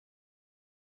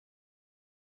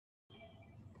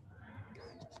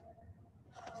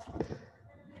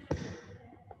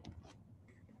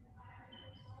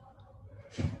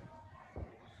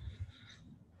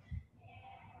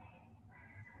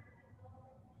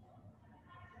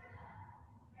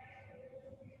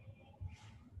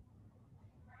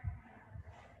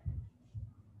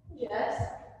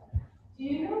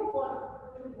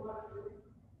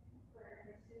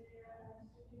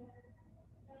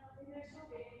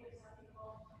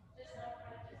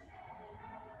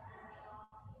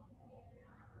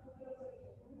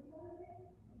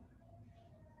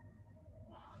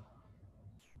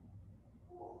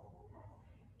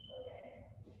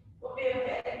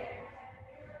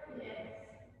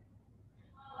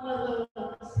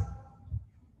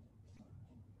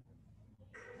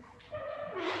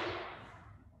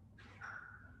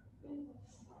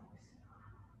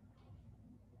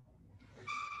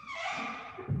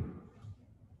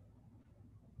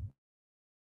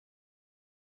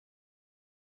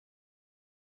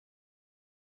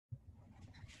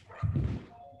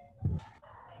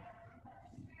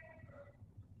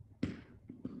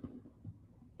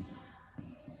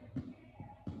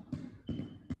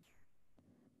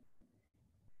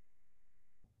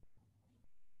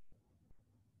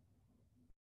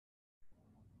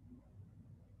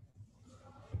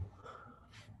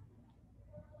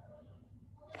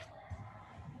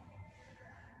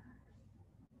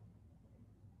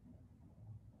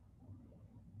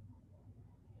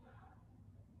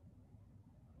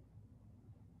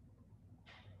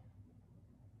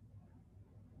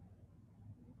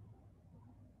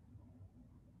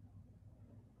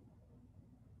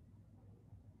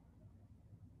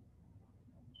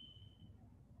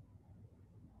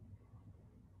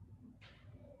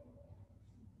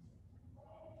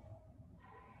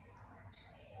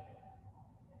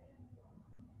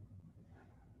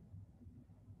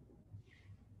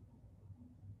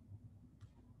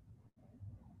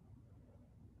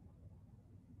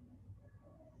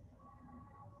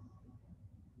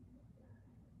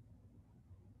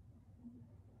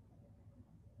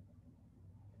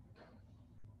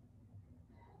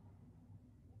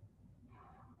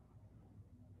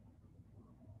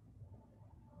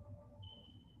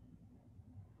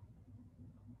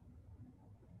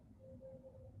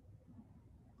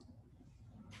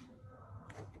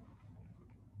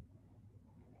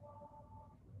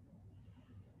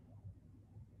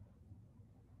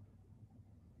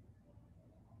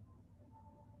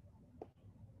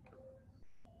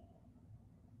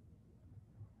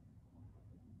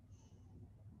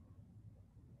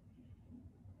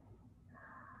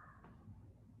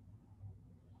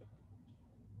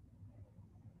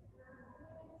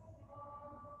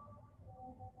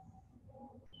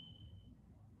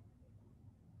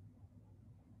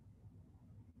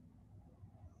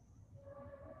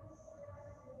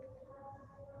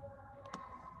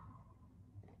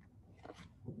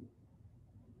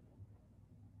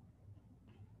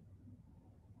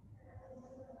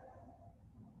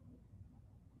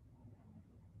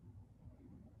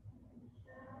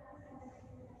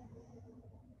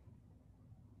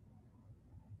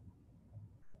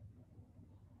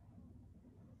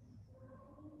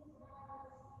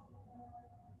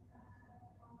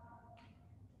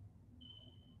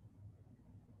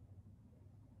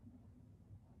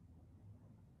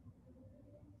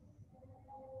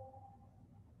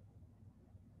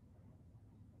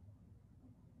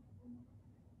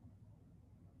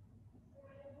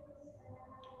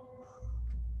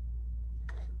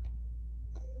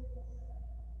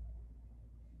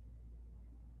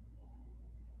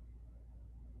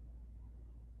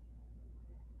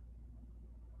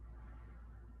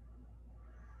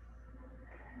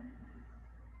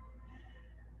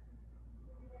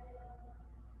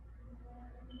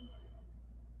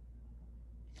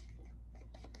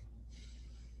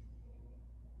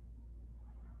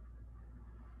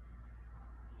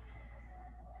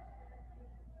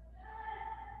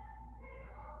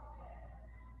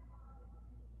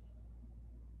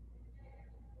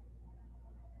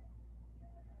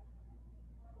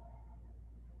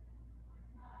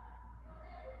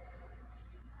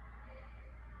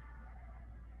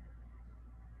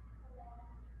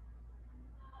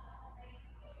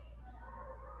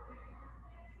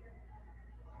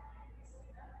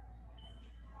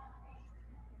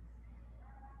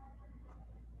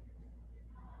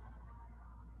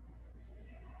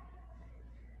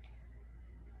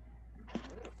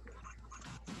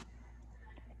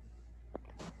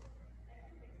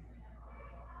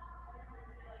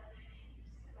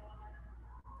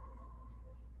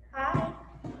Hi.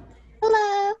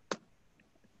 Hello.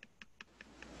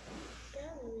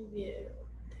 Gallery view.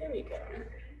 There we go.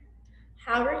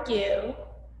 How are you?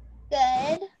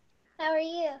 Good. How are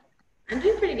you? I'm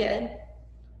doing pretty good.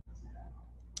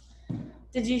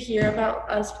 Did you hear about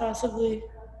us possibly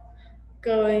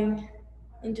going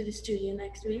into the studio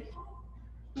next week?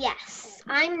 Yes.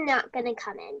 I'm not going to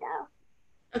come in,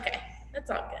 though. Okay, that's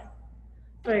all good.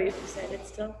 But are you excited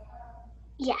still?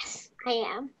 Yes, I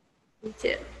am. Me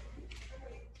too.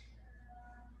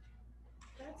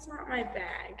 That's not my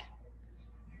bag.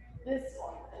 This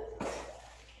one is.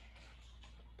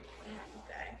 I have a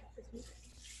bag with me.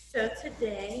 So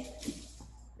today,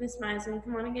 Miss Maya's going to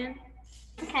come on again.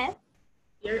 Okay.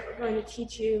 You're going to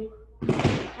teach you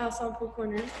House on Pool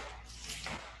Corner.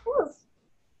 Ooh.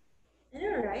 I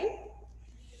know, right?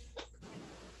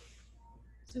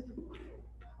 Super cool.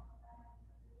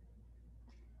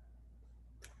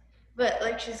 But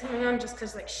like she's coming on just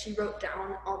because like she wrote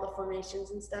down all the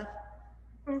formations and stuff.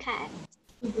 Okay.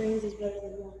 Two brains is better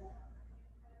than one.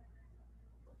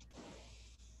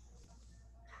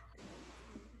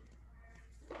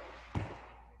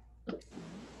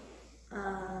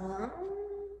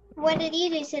 what did you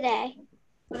do today?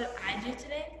 What did I do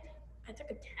today? I took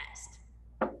a test.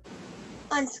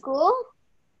 On school?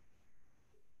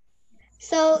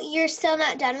 So you're still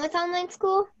not done with online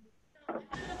school? No, I'm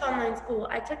done with online school.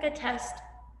 I took a test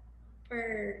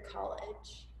for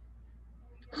college.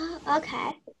 Oh,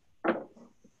 okay.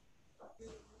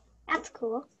 That's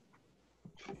cool.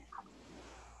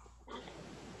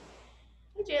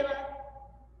 Hey, Jayla.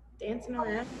 Dancing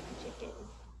around chicken.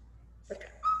 Okay.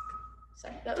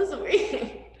 Sorry, that was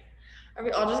weird. Are we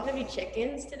all just gonna be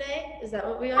chickens today? Is that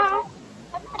what we are?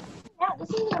 No, this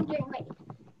is what I'm doing. Wait.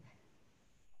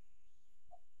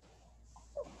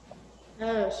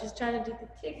 Oh, she's trying to do the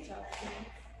TikTok thing.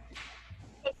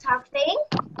 TikTok thing?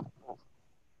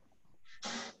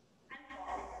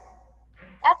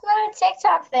 That's not a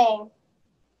TikTok thing.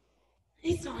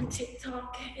 It's on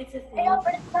TikTok. It's a I thing. know,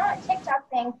 but it's not a TikTok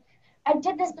thing. I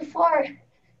did this before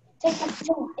TikTok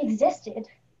still existed.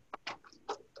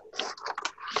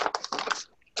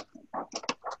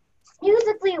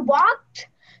 Musically walked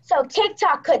so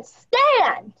TikTok could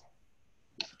stand.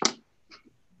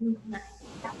 Nice.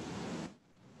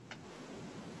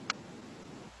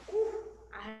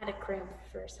 I had a cramp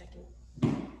for a second.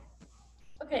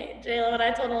 Okay, Jayla, what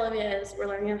I told Olivia is we're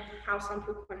learning a house on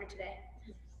Poop Corner today.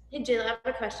 Hey, Jayla, I have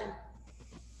a question.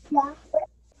 Yeah.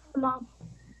 Mom.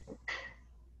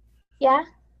 Yeah?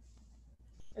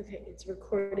 Okay, it's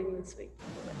recording this week.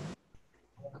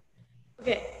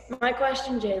 Okay, my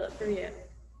question, Jayla, for you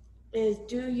is,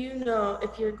 do you know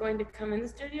if you're going to come in the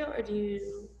studio or do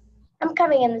you? I'm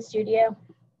coming in the studio.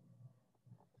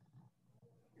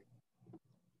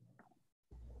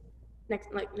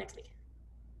 Next week.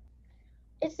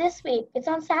 It's this week. It's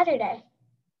on Saturday.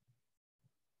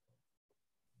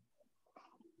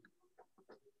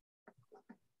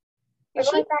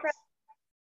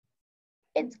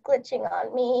 It's glitching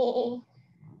on me.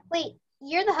 Wait,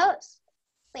 you're the host.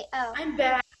 Wait, oh. I'm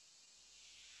back.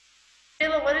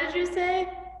 Jayla, what did you say?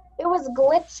 It was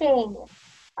glitching.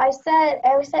 I said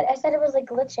it was like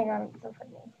glitching on the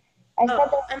phone. I said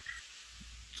that.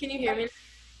 Can you hear me?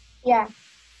 Yeah.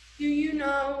 Do you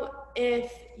know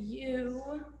if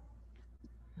you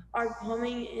are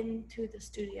coming into the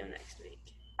studio next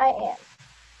week? I am.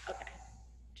 Okay.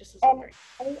 Just as And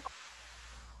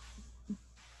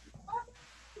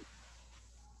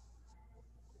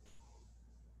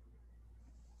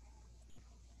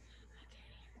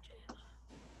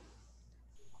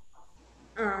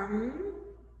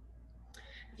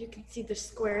you can see the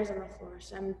squares on the floor.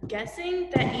 So I'm guessing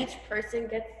that each person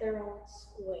gets their own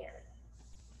square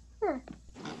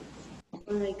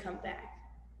when they come back.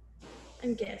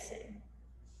 I'm guessing.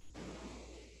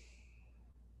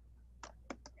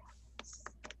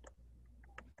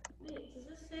 Wait, does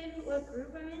this say what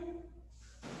group I'm in?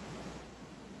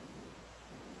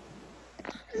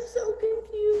 I'm so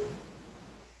confused.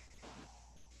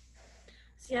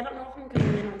 See, I don't know if I'm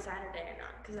coming in on Saturday or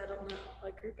not because I don't know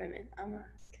what group I'm in. I'm not.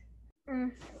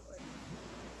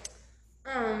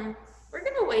 We're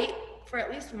gonna wait for at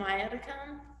least Maya to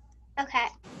come. okay.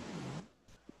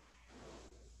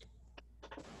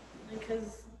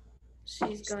 Because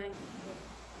she's going.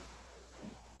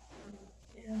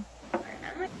 Yeah.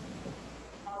 I'm like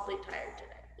awfully tired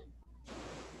today.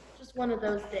 Just one of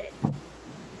those days.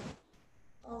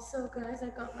 Also, guys, I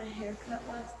got my hair cut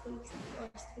last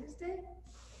Tuesday,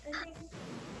 I think.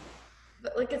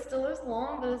 But like, it still is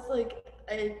long, but it's like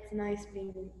it's nice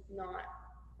being not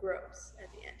gross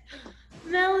at the end.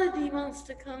 Melody wants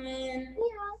to come in.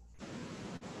 Yeah.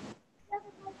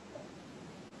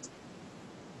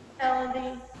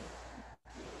 Melody.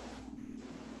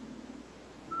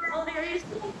 Melody, are you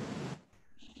still?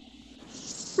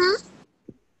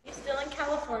 You still in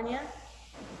California?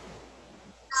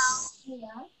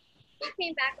 Yeah. I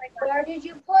came back like. Where did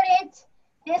you put it?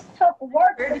 This took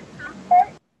work.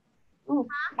 Ooh,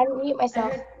 I didn't mute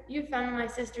myself. I heard you found my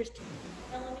sister's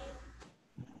Melody.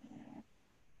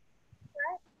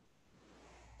 What?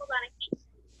 Hold on, I can't.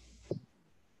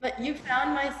 But you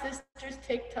found my sister's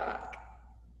TikTok.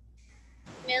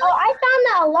 Really? Oh, I found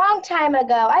that a long time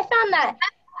ago. I found that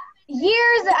 2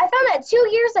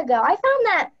 years ago. I found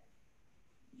that.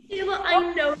 Sheila,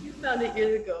 I know you found it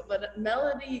years ago, but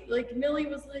Melody, like Millie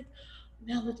was like,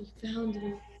 Melody found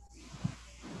me.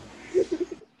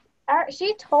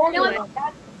 She told me.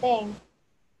 That's the thing.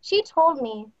 She told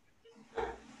me.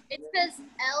 It's because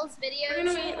Elle's videos. We're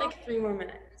gonna wait like 3 more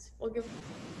minutes. We'll give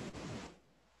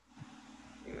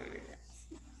 3 more minutes.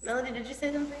 Melody, did you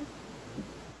say something?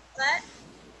 What?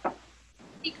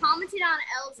 She commented on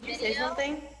Elle's Did you video. say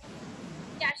something?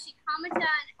 Yeah, she commented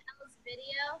on Elle's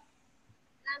video.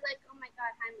 And I was like, oh my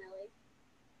god, hi Millie.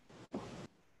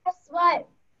 Guess what?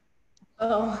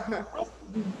 Oh.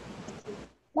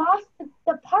 Lost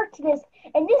the part to this,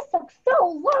 and this took so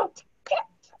long to get.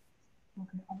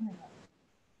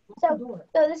 So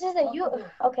this is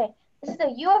this is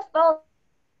a UFO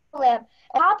lamp.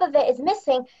 And half of it is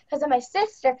missing because of my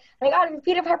sister. And I got a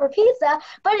Peter Pepper pizza,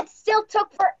 but it still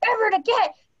took forever to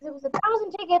get. It was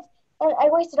 1,000 tickets, and I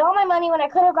wasted all my money when I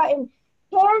could have gotten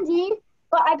candy.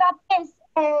 But I got this,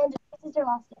 and my sister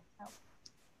lost it.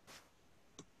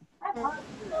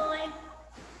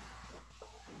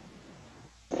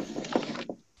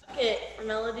 Okay,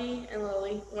 Melody and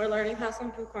Lily, we're learning House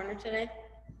on Pooh Corner today.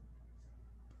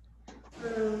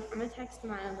 I'm gonna text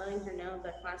Maya letting her know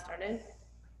that class started.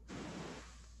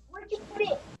 Where'd you put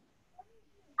it?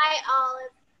 Hi,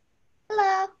 Olive.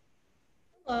 Hello.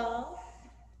 Hello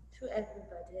to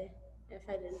everybody, if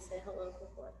I didn't say hello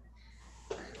before.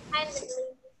 Hi, Lily. This is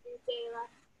Jayla.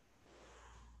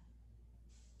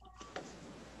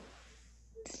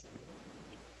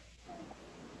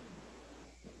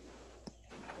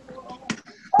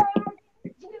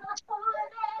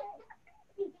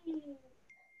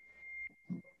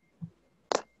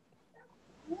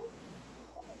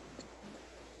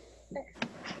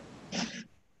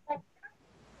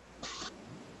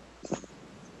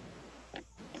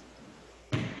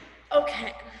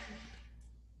 Okay.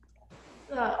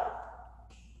 So,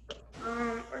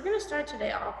 we're gonna start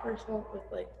today off first of all with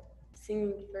like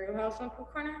singing through House on Pooh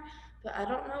Corner, but I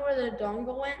don't know where the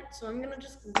dongle went, so I'm gonna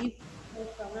just leave my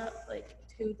phone up like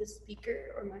to the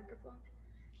speaker or microphone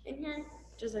in here,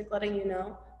 just like letting you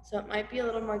know. So it might be a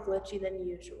little more glitchy than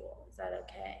usual. Is that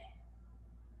okay?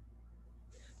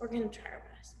 We're gonna try our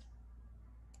best.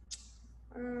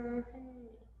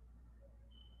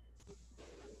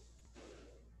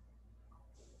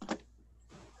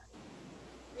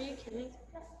 Are you kidding?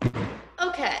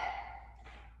 Okay.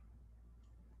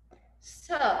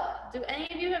 So, do any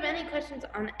of you have any questions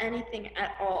on anything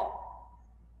at all?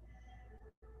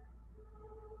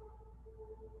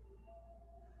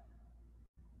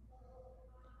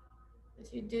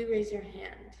 If you do, raise your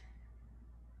hand.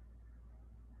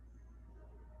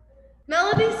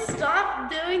 Melody, stop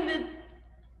doing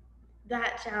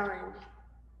that challenge.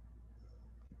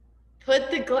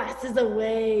 Put the glasses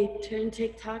away. Turn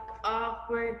TikTok off.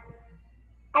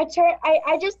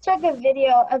 I just took a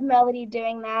video of Melody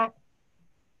doing that.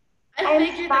 I'm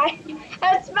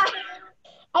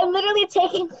I'm literally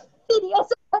taking videos.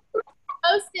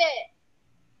 Post it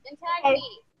and tag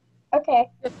me. Okay.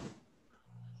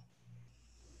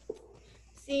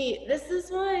 See, this is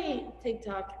why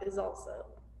TikTok is also,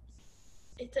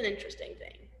 it's an interesting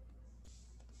thing.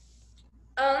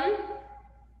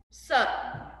 So,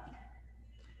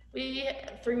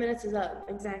 3 minutes is up,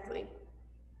 exactly.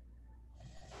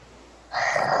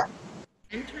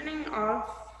 I'm turning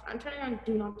on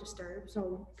Do Not Disturb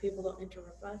so people don't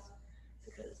interrupt us,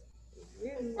 because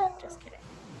rude, just kidding.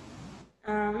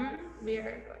 We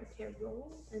are going to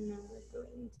roll, and then we're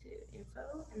going to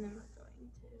info, and then we're going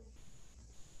to...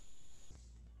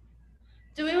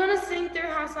 Do we want to sing through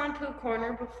House on Pooh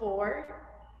Corner before?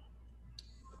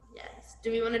 Yes.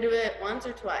 Do we want to do it once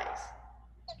or twice?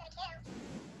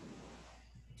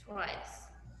 Twice.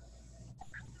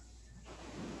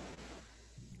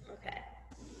 Okay.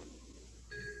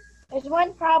 There's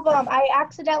one problem. I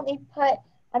accidentally put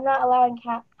I'm not allowing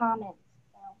comments.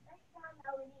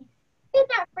 So. Did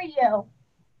that for you.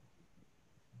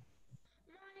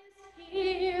 Maya's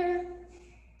here.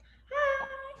 Hi.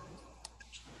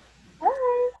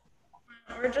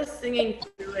 Hi. We're just singing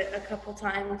through it a couple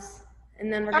times,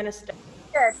 and then we're gonna start.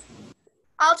 Good.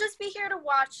 I'll just be here to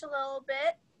watch a little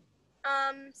bit.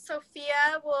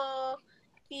 Sophia will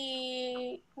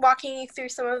be walking you through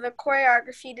some of the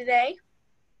choreography today.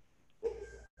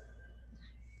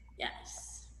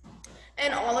 Yes.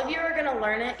 And all of you are gonna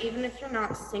learn it, even if you're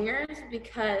not singers,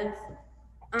 because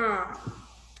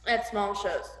at small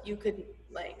shows you could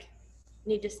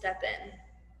need to step in.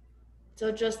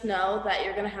 So just know that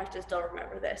you're gonna have to still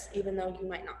remember this, even though you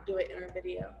might not do it in a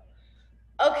video.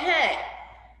 Okay,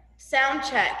 sound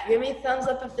check. Give me a thumbs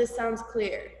up if this sounds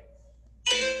clear.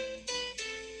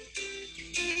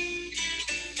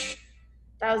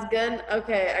 That was good?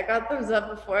 Okay, I got thumbs up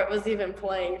before it was even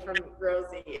playing from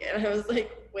Rosie, and I was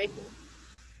like, wait.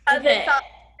 Okay.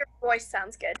 Your voice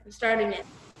sounds good. I'm starting it.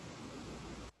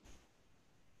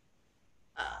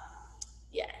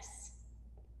 Yes.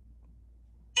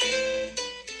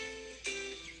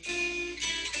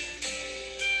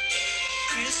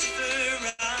 Christopher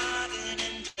Robin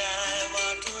and I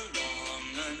walked along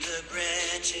under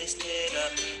branches lit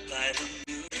up by the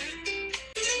moon,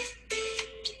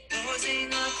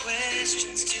 posing our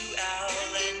questions to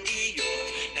Owl and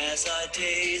Eeyore as as our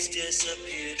days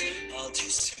disappeared all too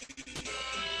soon.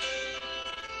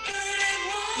 But I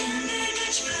wandered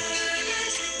much further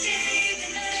today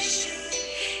than I should,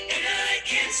 and I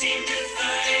can't seem to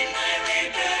find my way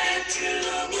back to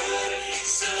the wood.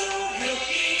 So help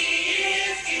me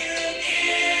if you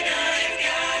can. I've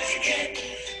got to get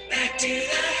back to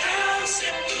the house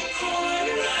at the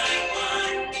corner I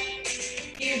want.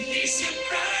 You'd be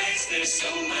surprised, there's so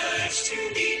much to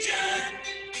be done.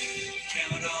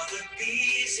 Count all the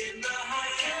bees in the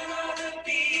hive. Count all the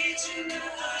bees in the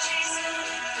hive.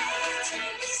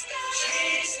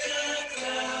 Chase the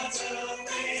clouds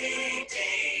away.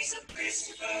 Days of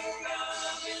Christopher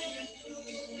Robin Hood.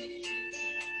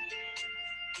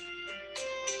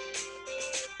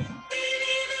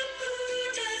 Winnie the Pooh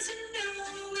doesn't know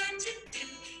what to do.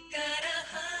 Got a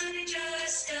honey jar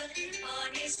stuck on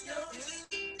his nose.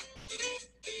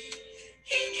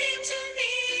 He came to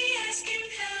me asking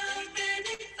help and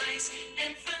advice,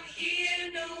 and from here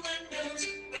no one knows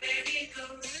where he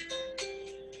goes.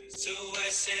 So I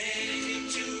sent him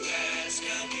to ask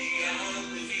how the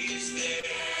owl he's there.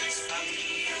 I'm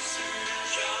using a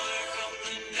jar from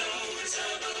the nose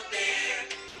of a bear.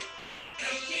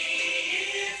 Help me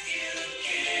if you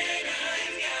can.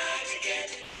 I've got to get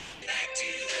back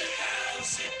to the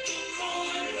house at the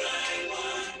corner I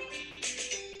want.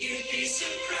 You'd be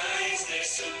surprised, there's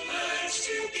so much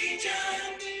to be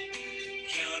done.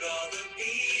 Count all the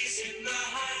bees in the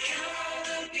hive. Count all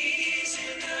the bees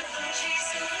in the hive.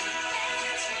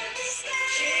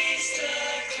 Chase the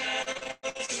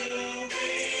clouds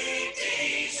away.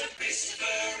 Days of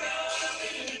Christopher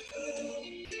Robin Hood.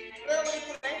 Lily,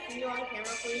 can I see you on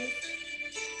camera, please?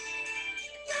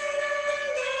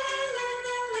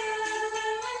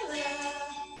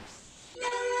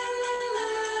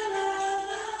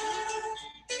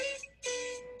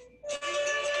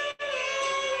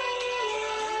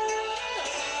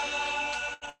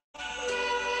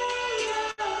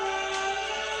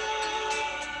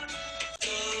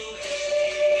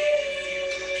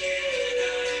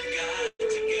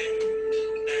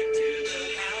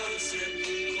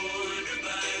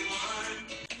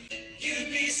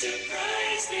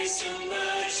 Surprised, there's so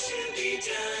much to be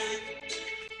done.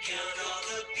 Count all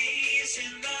the bees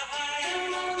in the hive.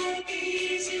 Count all the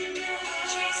bees in the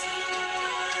hive.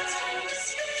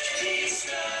 Chase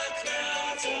the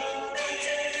clouds away.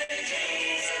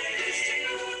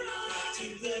 To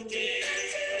the days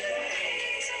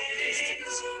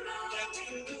back to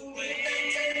the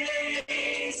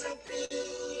ways of blue.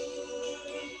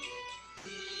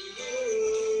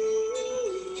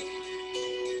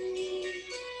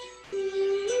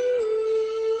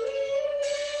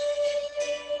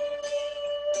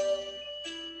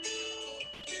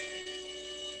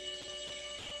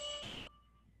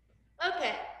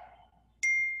 Okay.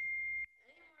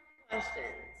 Any more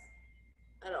questions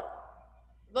at all?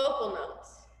 Vocal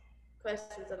notes.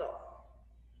 Questions at all?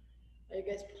 Are you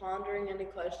guys pondering any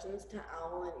questions to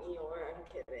Owl and Eeyore? I'm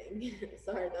kidding.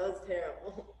 Sorry, that was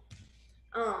terrible.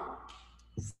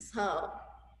 So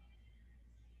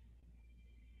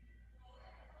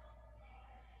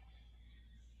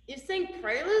you sing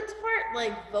preludes part,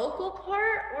 like vocal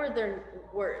part, or their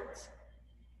words?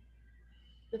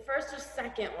 The first or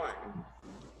second one?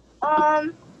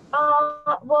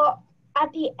 Well,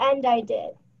 at the end I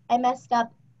did. I messed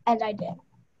up and I did.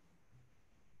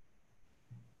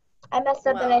 I messed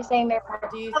up and I sang their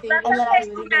part. Do you Oh, think that's we okay. should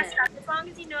do You it messed again? up, as long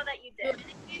as you know that you did.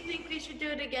 Do you think we should do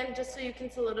it again just so you can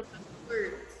solidify the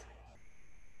words?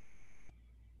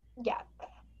 Yeah.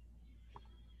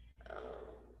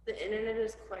 The internet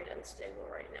is quite unstable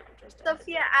right now.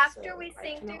 Sophia, after we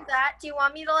sing through that, do you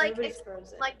want me to like Everybody's explain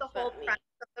frozen, like the whole but me.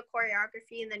 premise of the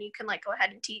choreography, and then you can like go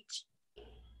ahead and teach?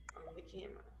 On the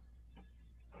camera.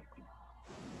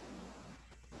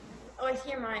 Oh, I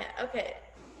hear Maya. Okay.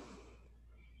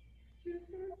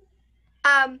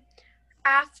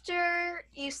 After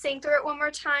you sing through it one more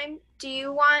time, do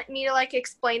you want me to like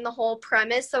explain the whole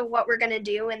premise of what we're gonna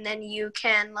do, and then you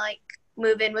can like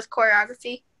move in with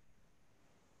choreography?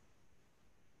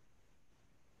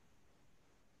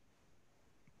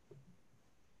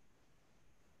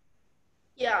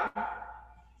 Yeah.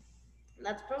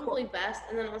 That's probably best.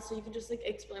 And then also you can just like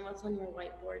explain what's on your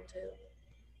whiteboard too.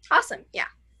 Awesome. Yeah.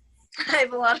 I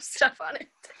have a lot of stuff on it.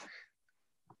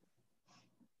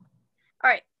 All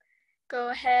right. Go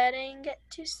ahead and get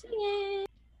to singing.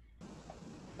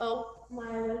 Oh,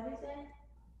 Maya, what did you say?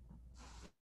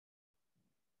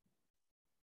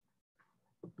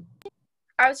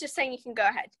 I was just saying you can go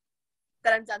ahead.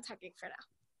 That I'm done talking for now.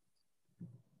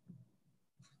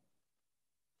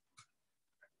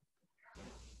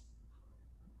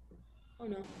 Oh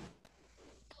no.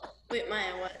 Wait,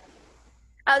 Maya, what?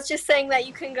 I was just saying that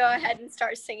you can go ahead and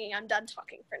start singing. I'm done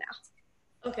talking for now.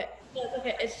 Okay, yeah,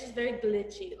 okay, it's just very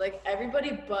glitchy. Like,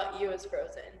 everybody but you is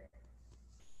frozen.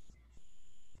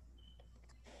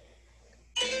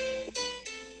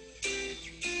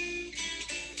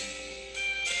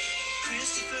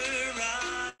 Christopher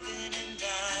Robin and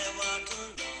I walked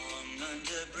along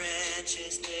under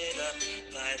branches lit up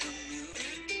by the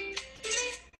moon,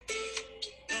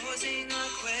 posing our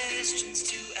questions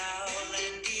to Owl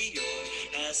and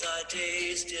Eeyore as our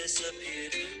days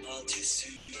disappeared all too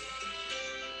soon.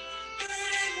 But I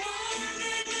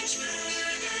wandered much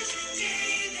further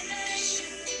today than I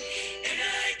should, and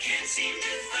I can't seem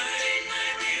to find my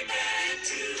way back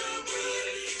to the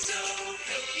wood. So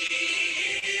help me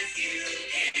if you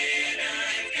can.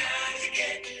 I've got to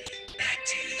get back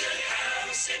to the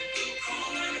house at Blue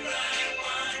Corn by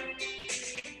 1.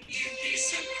 You'd be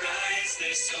surprised,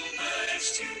 there's so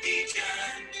much to be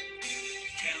done.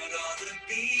 Count all the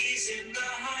bees in the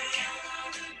hive. Count all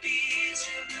the bees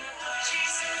in the hive.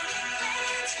 Chase the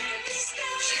clouds from the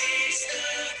sky. Chase the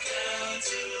clouds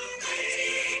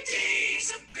away. Days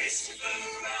of Christopher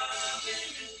Robin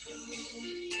and Pooh.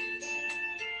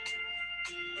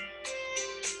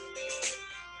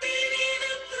 Winnie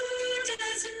the Pooh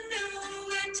doesn't know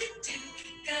what to do.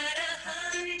 Got a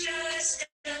honey jar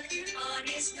stuck on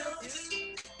his nose.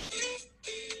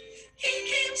 He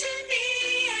came to me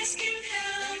asking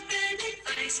help and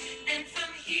advice, and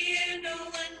from here no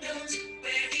one knows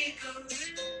where he goes.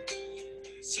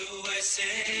 So I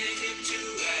sent him to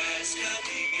ask how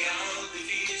the owl if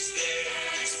he's there.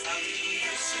 How he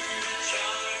listen a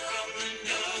jar from the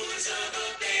nose of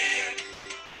a bear.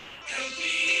 Help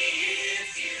me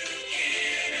if you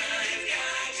can. I've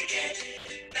got to get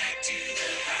back to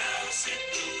the house at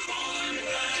Blue Corn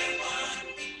by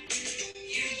 1.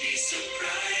 You'd be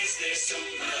surprised, there's so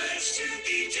much to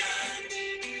be done.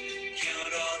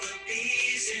 Count all the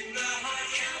bees in the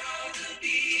hive. Count all the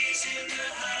bees in the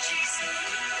hive. Chase the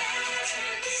clouds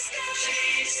from the sky.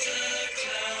 Chase the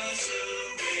clouds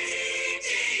away.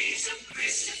 Days of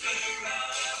Christopher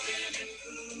Robin and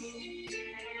Pooh.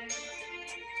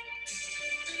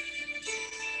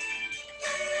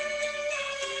 La la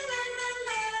la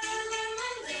la la la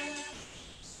la.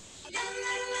 La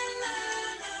la la la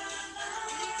la la.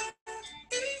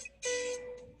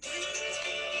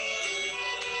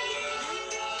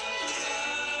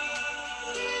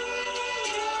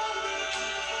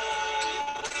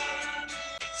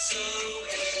 So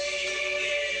help me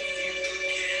if you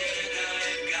can.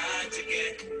 I've got to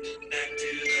get back to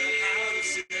the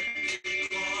house at the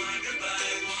corner by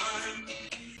 1.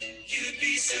 You'd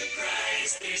be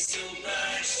surprised, there's so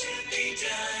much to be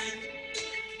done.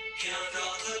 Count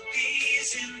all the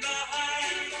bees in the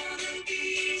hive. Count all the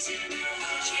bees in the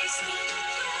hive. Chase the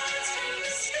clouds from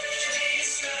the sky.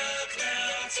 Chase the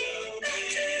clouds away.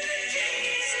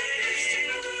 Days of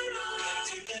Christopher Robin.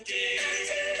 To the days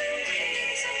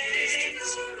of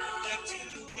Christopher Robin. Back to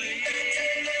the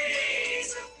ways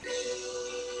of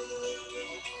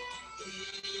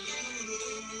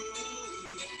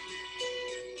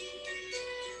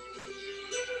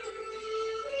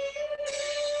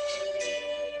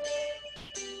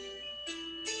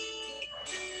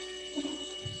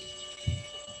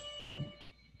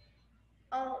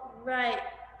All right.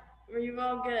 Were you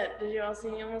all good? Did you all see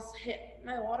me almost hit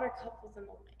my water cup was in the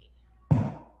way?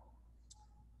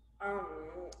 All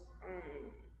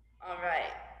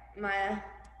right. Maya.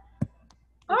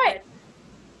 All right.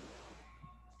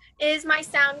 Is my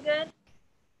sound good?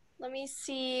 Let me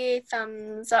see.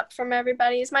 Thumbs up from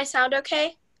everybody. Is my sound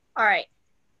okay? All right.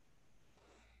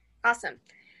 Awesome.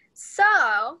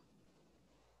 So,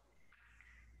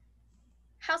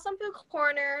 House on Blue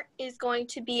Corner is going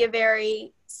to be a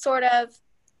very sort of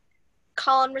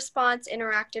call and response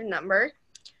interactive number.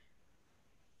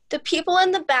 The people in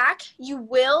the back, you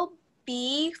will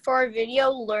be for a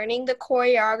video learning the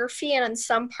choreography, and on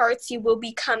some parts you will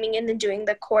be coming in and doing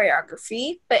the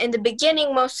choreography, but in the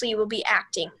beginning mostly you will be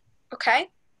acting. Okay?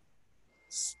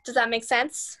 Does that make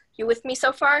sense? You with me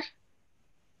so far?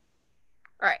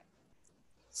 All right.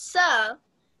 So,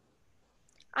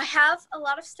 I have a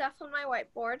lot of stuff on my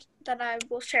whiteboard that I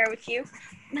will share with you.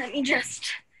 Let me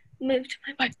just move to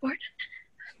my whiteboard.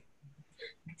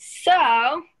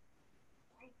 So,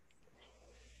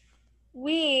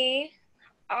 we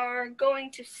are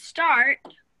going to start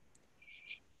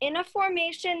in a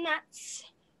formation that's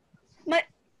my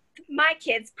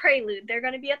kids' prelude. They're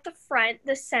going to be at the front,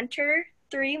 the center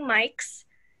 3 mics,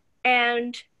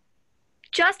 and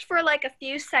just for like a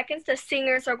few seconds, the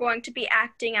singers are going to be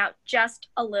acting out just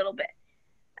a little bit.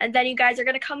 And then you guys are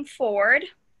going to come forward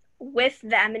with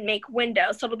them and make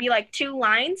windows. So it'll be like 2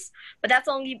 lines, but that's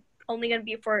only going to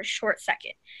be for a short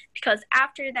second, because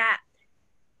after that,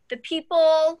 the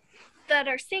people that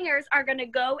are singers are going to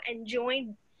go and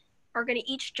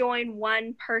each join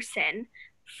one person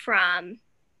from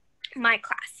my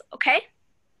class, okay?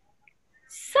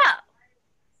 So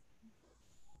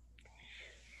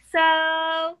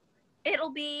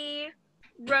it'll be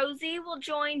Rosie will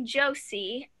join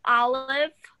Josie,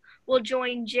 Olive will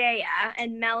join Jaya,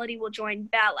 and Melody will join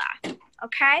Bella,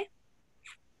 okay?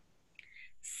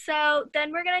 So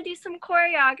then we're going to do some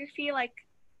choreography. Like,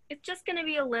 it's just going to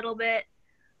be a little bit,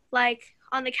 like,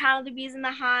 on the count of the bees in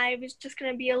the hive, it's just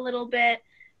going to be a little bit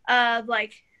of,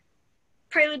 like,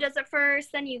 Prelude does it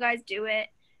first, then you guys do it.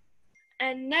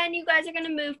 And then you guys are going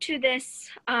to move to this,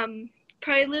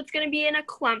 Prelude's going to be in a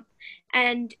clump,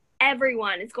 and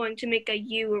everyone is going to make a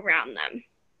U around them,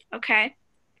 okay?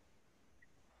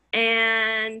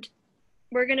 And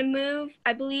we're going to move,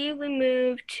 I believe we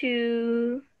move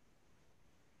to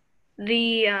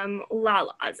the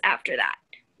la-las after that.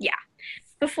 Yeah.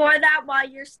 Before that, while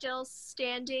you're still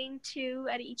standing 2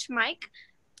 at each mic,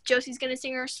 Josie's going to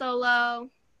sing her solo.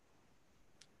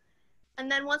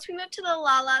 And then once we move to the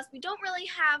la-las, we don't really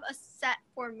have a set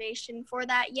formation for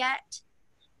that yet,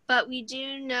 but we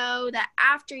do know that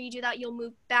after you do that, you'll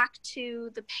move back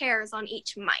to the pairs on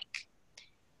each mic.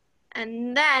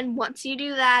 And then once you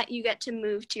do that, you get to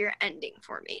move to your ending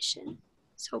formation.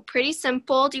 So pretty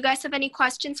simple. Do you guys have any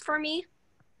questions for me?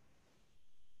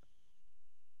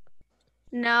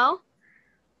 No?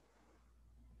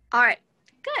 All right,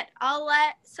 good. I'll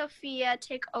let Sophia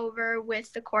take over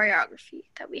with the choreography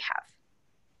that we have.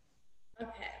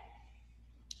 Okay.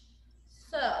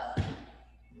 So,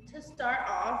 to start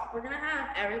off, we're gonna have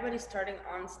everybody starting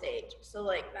on stage. So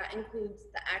like that includes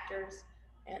the actors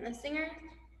and the singers.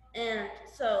 And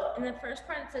so in the first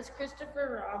part it says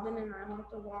Christopher Robin and I want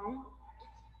the wall.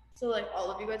 So like all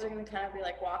of you guys are gonna kind of be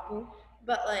like walking,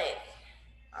 but like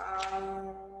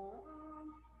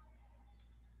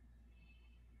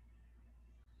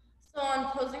so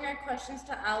on posing our questions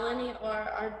to Alani or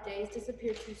our days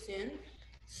disappear too soon.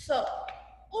 So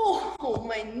oh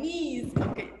my knees.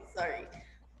 Okay, sorry.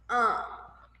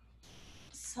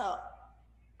 So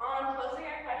on posing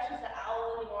our questions to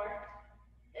Alani or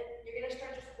you're gonna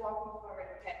start just walking forward,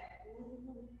 okay?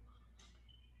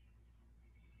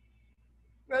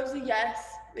 Rosie,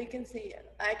 yes, we can see you.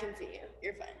 I can see you.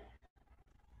 You're fine.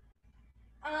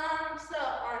 So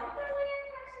on posing our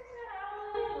questions to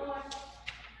Alani or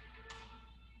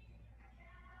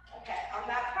okay, on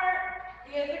that part,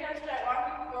 you guys are gonna start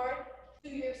walking forward to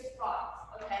your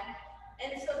spots, okay?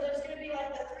 And so there's gonna be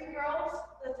like the 3 girls,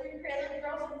 the 3 prelude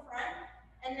girls in front,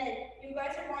 and then you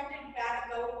guys are going to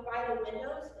go by the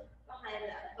windows behind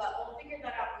them. But we'll figure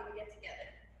that out when we get together.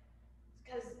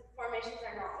 Because formations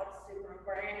are not what's super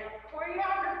important right now.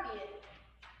 Choreography is.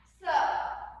 So,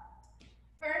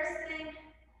 first thing,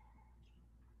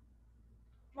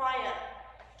 Maya,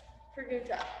 for good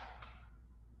job.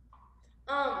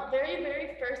 Very,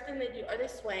 very first thing they do, are they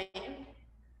swaying?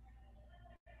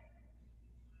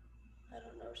 I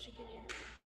don't know if she can hear me.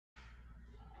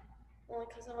 Only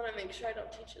because I want to make sure I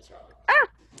don't teach this wrong. Ah!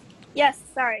 Yes,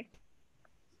 sorry.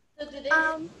 So do they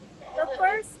the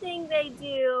first thing they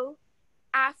do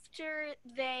after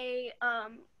they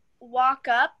walk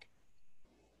up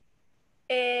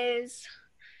is,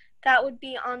 that would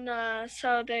be on the,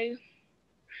 so they,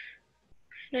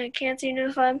 I can't seem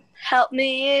to find, help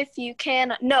me if you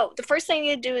can. No, the first thing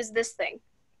you do is this thing.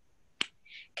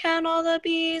 Count all the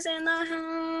bees in the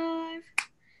hive,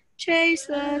 chase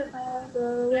the clouds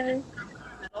away.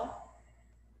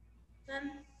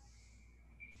 Then?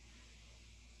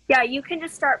 Yeah, you can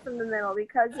just start from the middle,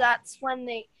 because that's when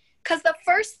because the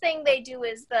first thing they do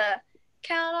is the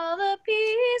count all the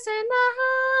bees in the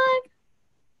hive.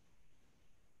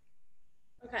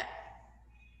 Okay.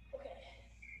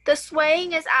 The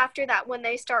swaying is after that, when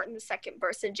they start in the second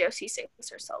verse and Josie sings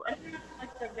her solo.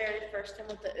 Like the very first time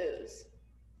with the ooze.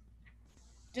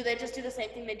 Do they just do the same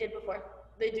thing they did before?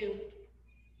 They do.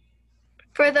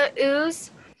 For the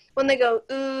ooze, when they go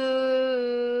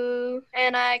ooh,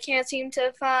 and I can't seem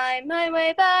to find my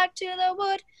way back to the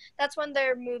wood, that's when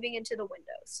they're moving into the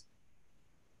windows.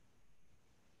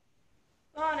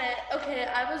 Got it. Okay,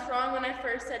 I was wrong when I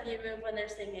first said you move when they're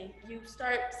singing. You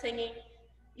start singing,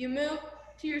 you move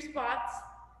to your spots,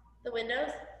 the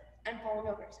windows. I'm falling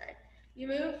over, sorry. You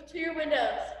move to your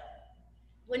windows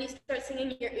when you start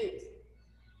singing your oohs.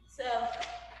 So,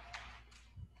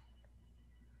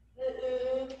 the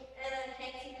ooh, and then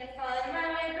can't seem to find my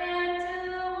way back to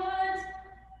the woods,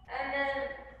 and then,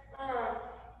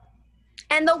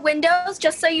 And the windows,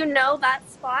 just so you know, that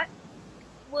spot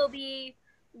will be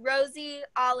Rosie,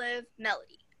 Olive,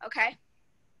 Melody, okay?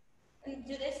 And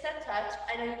do they step touch?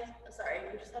 I know, sorry,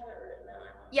 you just have it written down.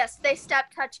 Yes, they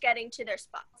step touch getting to their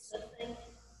spots.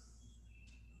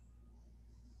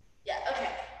 Yeah, okay.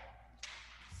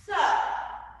 So,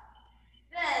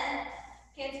 then,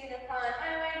 can't see the fun.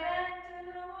 My way back to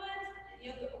the woods.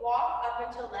 You walk up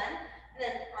until then, and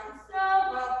then on so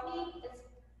help me, it's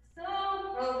so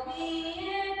help me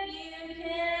if you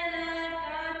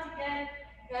cannot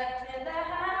got to the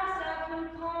house up the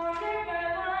corner by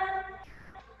one.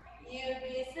 You'd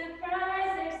be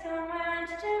surprised, there's so much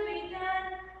to be done.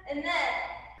 And then,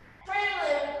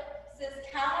 prelude says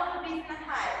count all the bees in the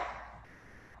hive.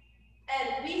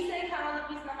 And we say count all the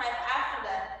bees in the hive after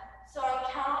that. So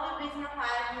on count all the bees in the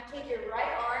hive, you take your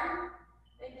right arm,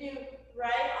 and do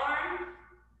right arm,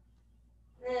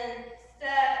 then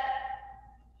step,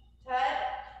 touch.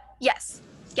 Yes,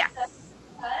 yeah, Step,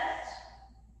 touch,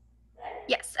 right?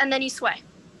 yes, and then you sway.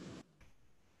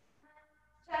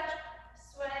 Touch,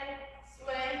 sway,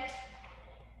 sway.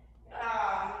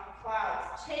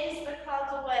 Clouds. Chase the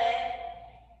clouds away.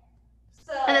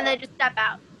 So. And then they just step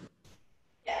out.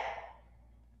 Yeah.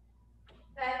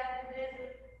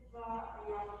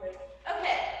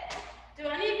 Okay. Do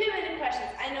any of you have any questions?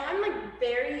 I know I'm like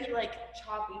very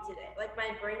choppy today. Like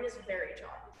my brain is very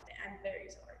choppy today. I'm very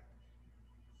sorry.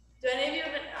 Do any of you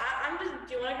have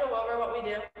do you want to go over what we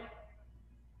do?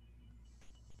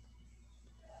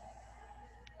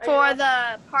 For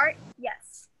the part,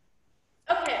 yes.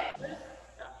 Okay.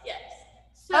 Yes.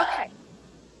 So, Okay.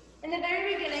 in the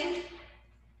very beginning,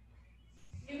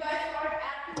 you guys start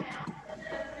acting out. And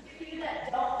then for you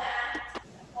that don't act,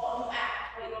 well, you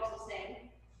act, but you also sing.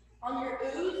 On your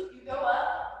oohs, you go up.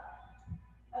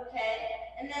 Okay.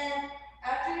 And then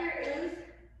after your oohs,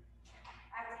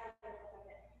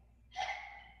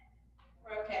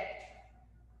 we're okay.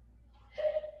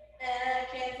 And I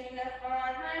can't seem to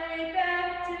find my way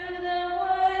back to the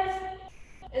woods.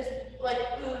 It's like,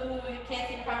 ooh, you can't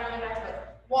seem to find my way back to the woods.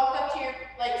 Walk up to your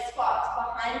spots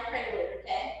behind prelude,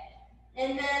 okay?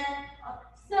 And then,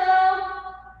 so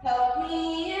help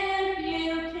me if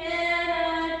you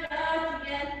can. Got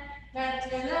again, got to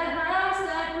the house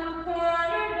I grew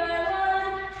corner by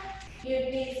one.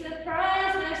 You'd be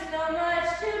surprised, there's so much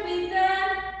to be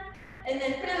done. And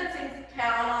then Philip sings,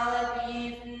 count all the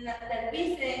bees, and then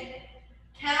we sing,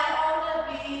 count all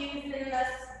the bees in the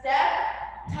step,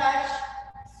 touch,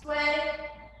 sway,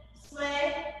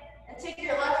 sway, and take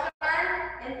your left arm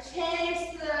and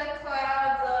chase the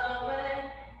clouds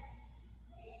away.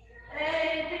 Hey,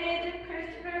 did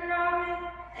Christopher Robin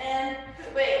and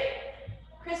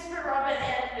Christopher Robin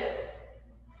and who?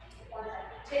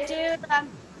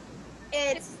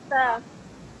 It's the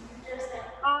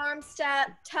arm, step,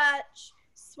 touch,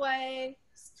 sway,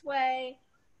 sway,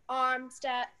 arm,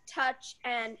 step, touch,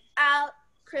 and out.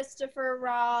 Christopher,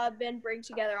 Robin, bring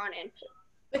together on in.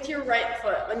 With your right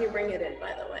foot when you bring it in,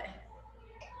 by the way.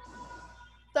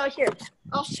 So here,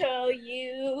 I'll show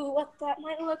you what that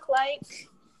might look like.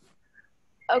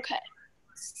 Okay,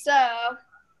 so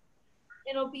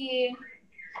it'll be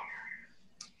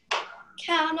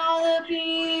count all the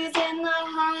bees in the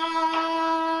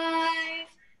hive,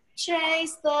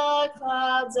 chase the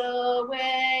clouds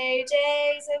away,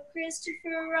 days of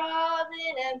Christopher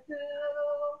Robin and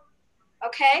Pooh.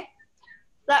 Okay,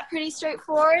 is that pretty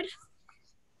straightforward?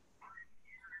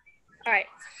 All right.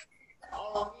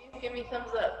 All of you, give me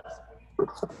thumbs up.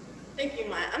 Thank you,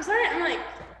 Maya. I'm sorry, I'm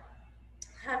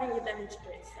having you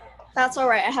demonstrate stuff. That's all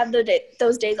right. I have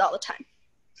those days all the time.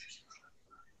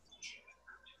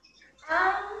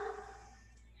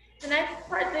 The next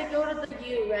part, they go to the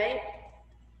U, right?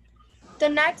 The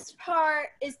next part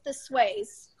is the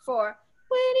sways for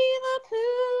Winnie the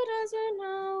Pooh doesn't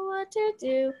know what to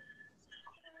do.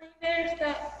 There's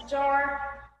that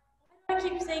jar. Why do I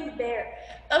keep saying bear?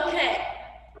 Okay,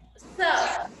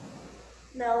 so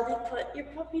Melody, put your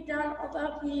puppy down.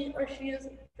 Although he or she is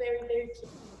very, very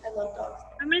cute. I love dogs.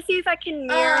 I'm gonna see if I can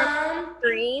mirror the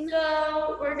screen.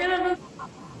 So we're gonna move.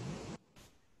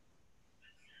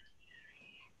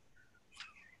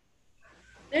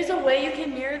 There's a way you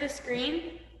can mirror the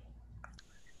screen.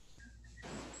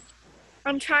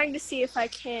 I'm trying to see if I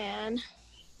can.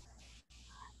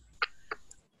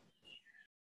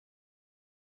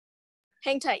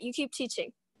 Hang tight, you keep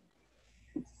teaching.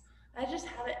 I just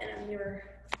have it in a mirror.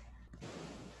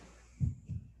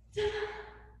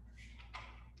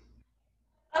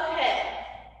 Okay.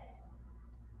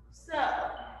 So,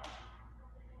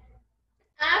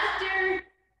 after,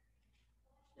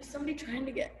 is somebody trying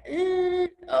to get in?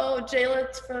 Oh,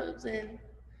 Jayla's frozen.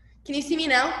 Can you see me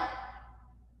now?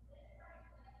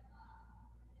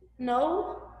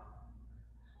 No?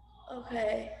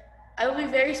 Okay. I will be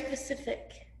very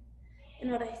specific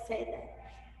in what I say then.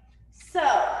 So,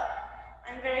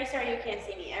 I'm very sorry you can't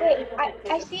see me. I Wait, really hope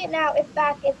I see it now. It's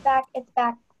back,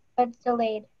 but it's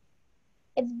delayed.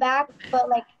 It's back, but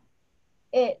like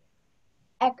it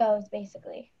echoes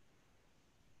basically.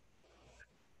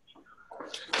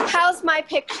 How's my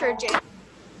picture, Jane?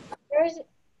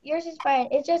 Yours is fine.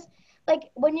 It's just like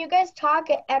when you guys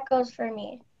talk, it echoes for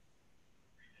me.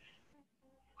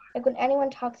 Like when anyone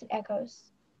talks, it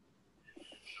echoes.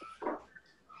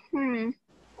 You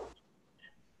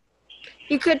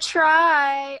could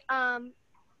try, I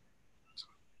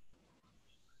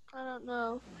don't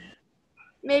know.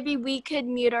 Maybe we could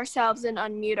mute ourselves and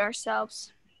unmute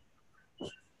ourselves.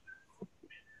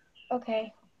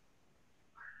 Okay.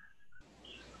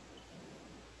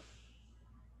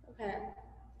 Okay.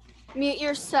 Mute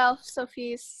yourself,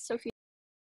 Sophie.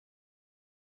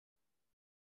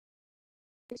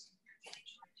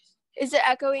 Is it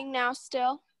echoing now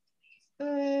still?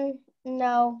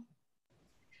 No.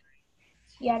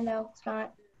 Yeah, no, it's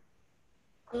not.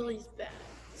 Lily's back.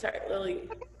 Sorry, Lily.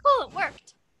 Cool, it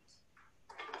worked.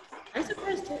 I'm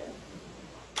surprised too.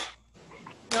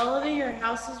 No, Lily, your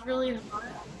house is really hot.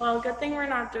 Well, good thing we're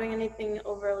not doing anything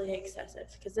overly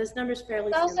excessive because this number's fairly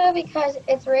It's also simple. because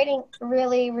it's raining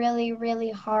really, really,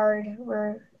 really hard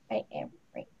where I am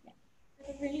right now.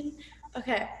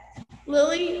 Okay.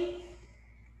 Lily,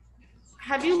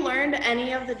 have you learned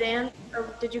any of the dance or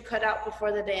did you cut out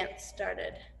before the dance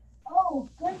started? Oh,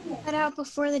 goodness. Cut out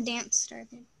before the dance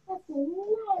started. Well,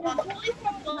 it's really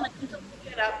simple and I can look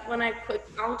it up when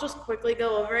I'll just quickly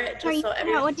go over it just Sorry, so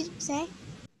everyone. what did you say?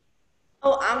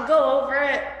 Oh, I'll go over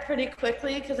it pretty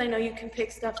quickly because I know you can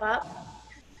pick stuff up.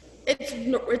 It's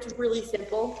really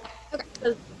simple. Okay.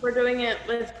 Because we're doing it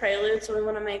with prelude, so we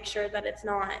want to make sure that it's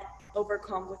not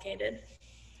overcomplicated.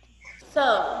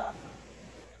 So,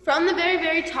 from the very,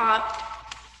 very top,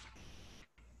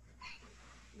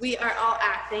 we are all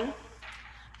acting.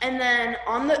 And then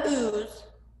on the ooze,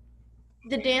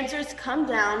 the dancers come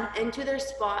down into their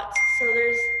spots. So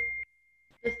there's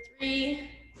the 3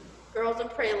 girls in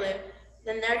prelude.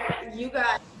 Then you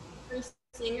got 3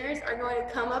 singers are going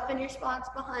to come up in your spots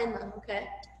behind them, okay?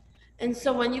 And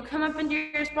so when you come up into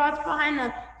your spots behind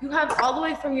them, you have all the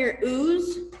way from your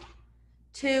ooze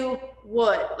to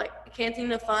wood. Like, I can't seem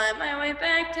to find my way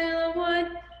back to the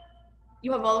wood.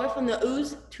 You have all the way from the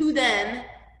ooze to them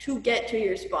to get to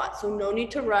your spot. So no need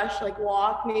to rush, like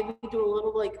walk, maybe do a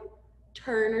little like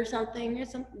turn or something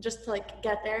just to like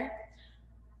get there.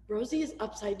 Rosie is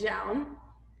upside down,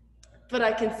 but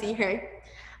I can see her.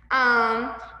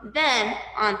 Then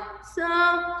on so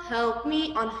help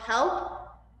me, on help,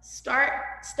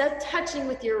 step touching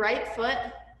with your right foot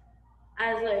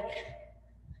as like,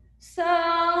 so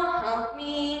help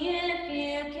me if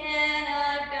you can,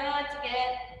 I've got to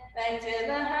get back to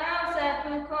the house at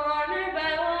the corner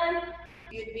by 1.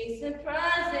 You'd be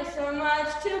surprised, there's so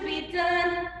much to be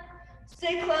done.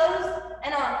 Stay close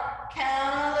and on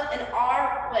count all the, and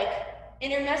R, like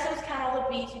intermezzos, count all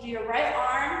the beats. You do your right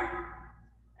arm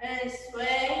and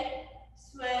sway,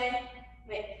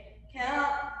 wait,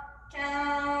 count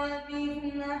all the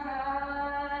beats in the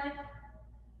high.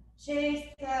 Chase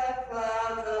the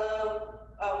clouds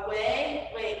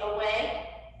away, away.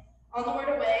 On the word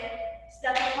away,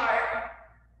 step apart.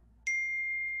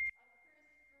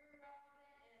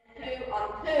 On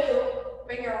poo,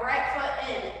 bring your right foot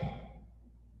in.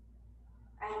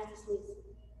 I have to sneeze.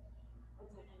 1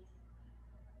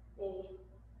 second.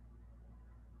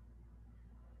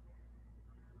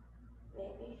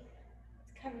 Maybe.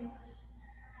 It's coming.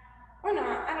 Or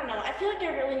not, I don't know. I feel like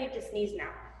I really need to sneeze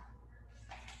now.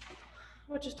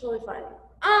 Which is totally fine.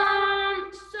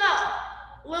 So,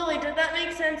 Lily, did that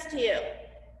make sense to you?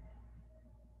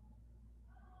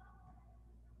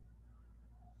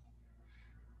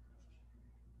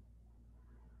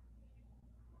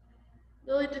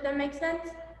 Lily, did that make sense?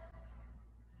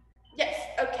 Yes,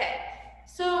 okay.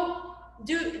 So,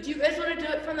 do you guys want to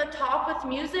do it from the top with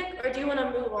music, or do you want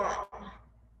to move on?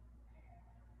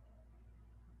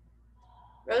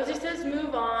 Rosie says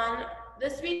move on.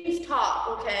 This means top,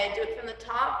 okay? Do it from the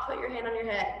top, put your hand on your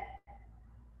head.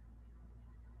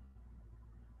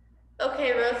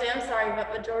 Okay, Rosie, I'm sorry,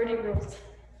 but majority rules.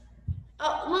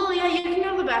 Oh, Lily, yeah, you can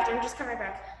go to the bathroom. Just come right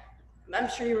back. I'm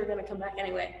sure you were going to come back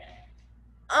anyway.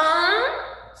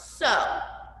 So,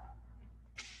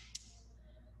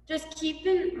 just keep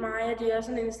in mind, do you have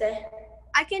something to say?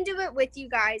 I can do it with you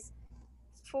guys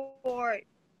for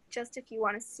just if you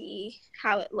want to see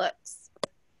how it looks.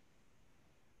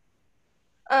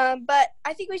 But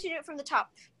I think we should do it from the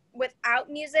top without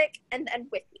music and then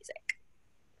with music.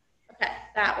 Okay,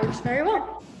 that works very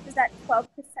well. Is at 12%.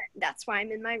 That's why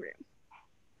I'm in my room.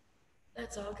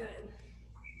 That's all good.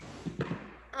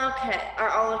 Okay, are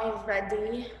all of you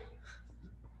ready?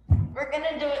 We're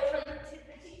gonna do it from the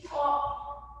tippity top.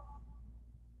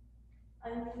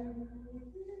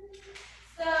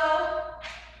 So,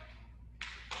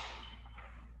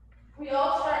 we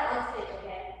all start on stage,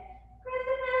 okay?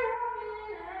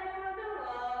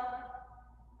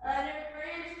 Under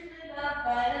branches lit up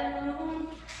by the moon.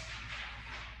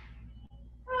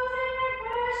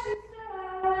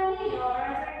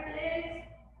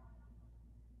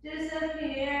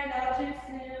 Disappear, not too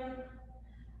soon.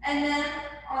 And then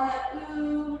on the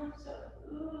ooh, so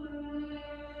ooh.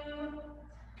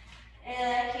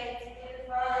 And I can't seem to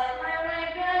find my way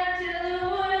back to the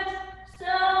woods.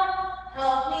 So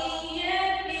help me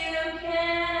if you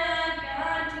can. I've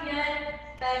got to get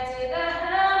back to the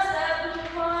house that was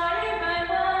corner by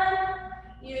one.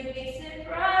 You'd be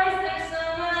surprised, there's so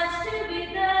much to be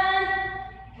done.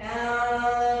 Count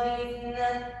all the bees in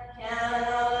the, count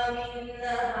all the bees in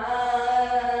the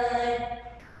hive.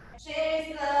 Chase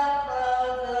the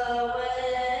clouds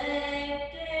away.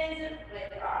 Days of my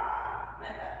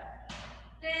bad.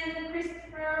 Days of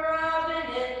Christopher Robin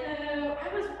and Pooh. I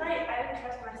was right. I didn't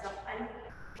trust myself. I'm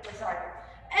sorry.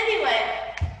 Anyway,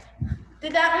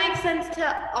 did that make sense to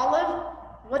Olive?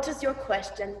 What is your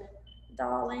question,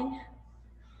 darling?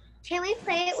 Can we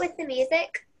play it with the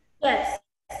music? Yes.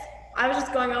 I was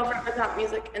just going over it without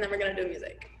music, and then we're gonna do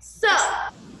music. So,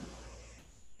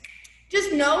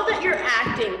 just know that you're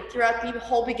acting throughout the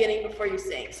whole beginning before you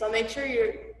sing. So make sure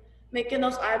you're making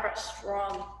those eyebrows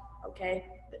strong, okay?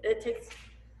 It takes,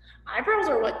 eyebrows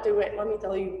are what do it, let me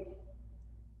tell you.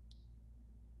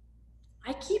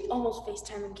 I keep almost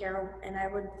FaceTiming Carol, and I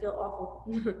would feel awful.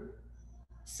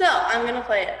 So, I'm gonna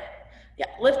play it. Yeah,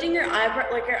 lifting your eyebrow,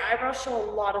 like your eyebrows show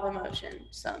a lot of emotion.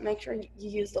 So make sure you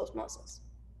use those muscles.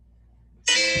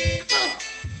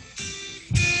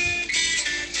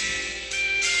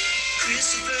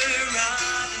 Christopher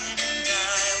Robin and I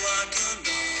walk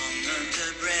along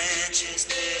under branches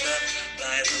lit up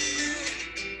by the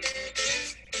moon,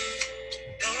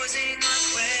 posing our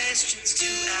questions to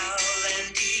Owl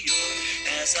and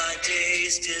Eeyore as our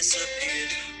days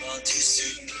disappeared all too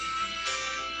soon.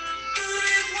 But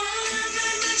I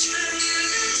wander much further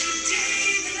today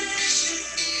than I should,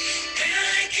 and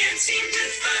I can't seem to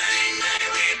find my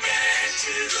way back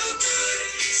to the wood.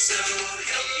 So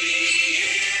help me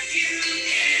if you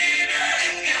can.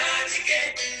 I've got to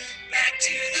get back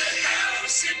to the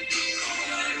house and move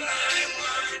one by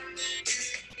one.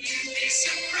 You'd be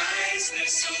surprised,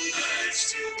 there's so much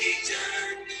to be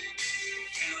done.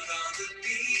 Count all the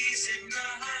bees in the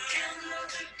hive. Count all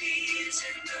the bees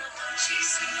in the hive.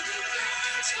 Chase the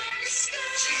clouds from the sky.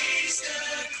 Chase the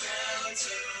clouds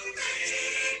away.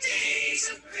 Days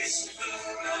of Christopher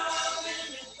Robin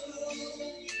and Pooh.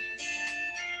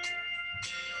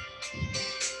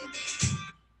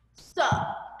 So,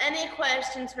 any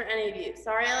questions for any of you?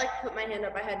 Sorry, I put my hand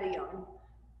up, I had to yawn.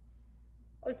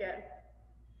 Okay.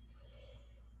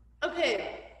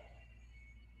 Okay.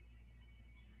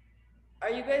 Are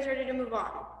you guys ready to move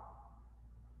on?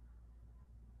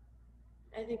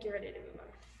 I think you're ready to move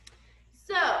on.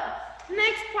 So,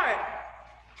 next part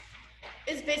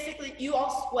is basically you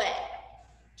all sway.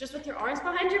 Just with your arms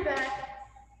behind your back.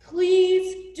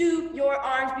 Please do your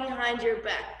arms behind your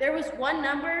back. There was one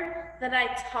number that I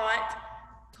taught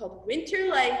called Winter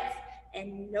Lights,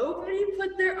 and nobody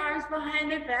put their arms behind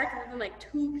their back other than like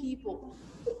 2 people.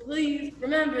 So please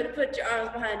remember to put your arms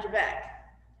behind your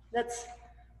back. That's,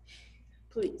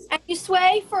 please. And you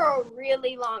sway for a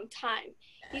really long time.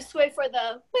 You sway for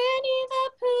the Winnie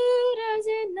the Pooh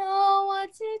doesn't know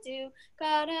what to do.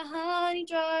 Got a honey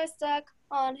jar stuck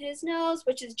on his nose,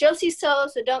 which is Josie's solo,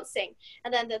 so don't sing.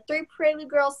 And then the 3 Prelude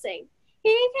girls sing. He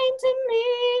came to me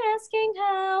asking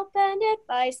help and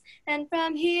advice, and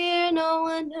from here no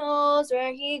one knows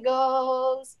where he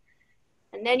goes.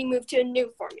 And then you move to a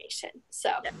new formation. So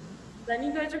Yeah. Then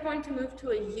you guys are going to move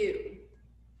to a U.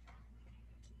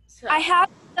 So, I have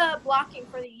the blocking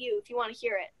for the U if you want to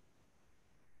hear it.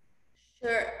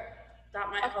 sure, that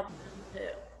might help them too.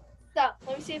 So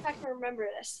let me see if I can remember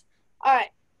this. All right.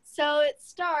 So it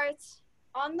starts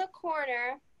on the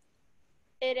corner.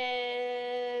 It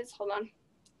is, hold on.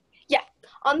 Yeah,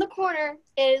 on the corner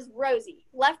is Rosie.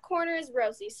 Left corner is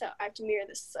Rosie. So I have to mirror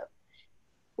this. So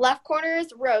left corner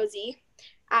is Rosie.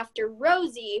 After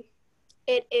Rosie,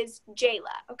 it is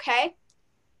Jayla. Okay.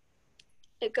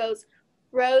 It goes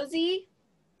Rosie,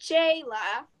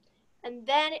 Jayla, and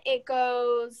then it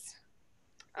goes.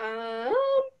 I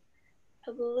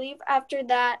believe after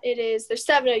that it is. There's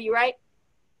 7 of you, right?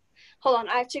 Hold on,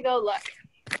 I have to go look.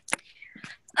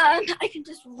 I can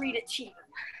just read it to you.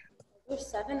 There's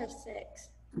 7 or 6.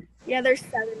 Yeah, there's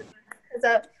 7.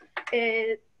 Because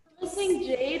it. Missing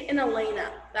Jade and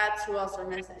Elena. That's who else are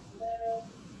missing.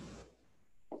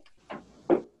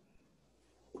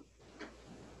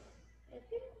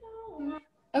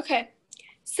 Okay,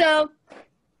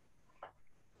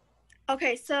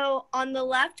 so on the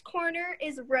left corner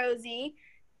is Rosie,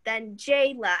 then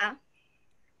Jayla,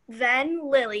 then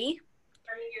Lily,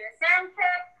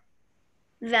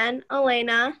 then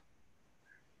Elena,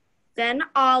 then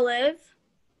Olive,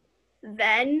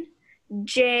 then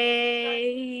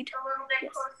Jade, A little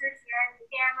bit closer to your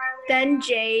camera. then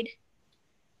Jade,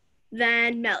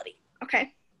 then Melody.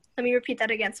 Okay, let me repeat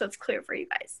that again so it's clear for you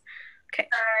guys. Okay.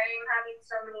 Sorry, I'm having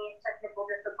so many technical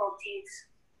difficulties.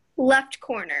 Left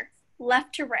corner,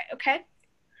 left to right, okay?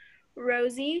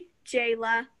 Rosie,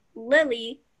 Jayla,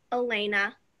 Lily,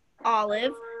 Elena,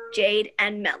 Olive, Jade,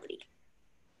 and Melody.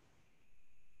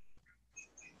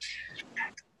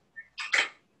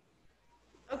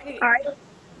 Okay. All right.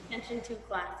 Attention to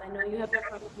class. I know you have a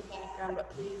funky background, but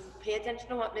please pay attention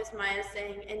to what Miss Maya is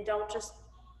saying and don't just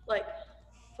like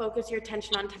focus your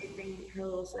attention on typing her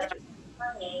little sister.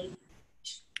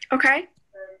 Okay.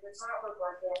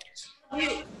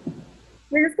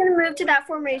 We're just gonna move to that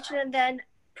formation, and then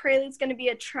Prelude's gonna be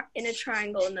in a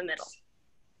triangle in the middle.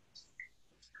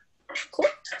 Cool.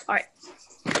 All right.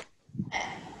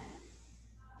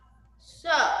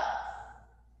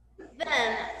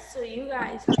 So you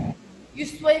guys, you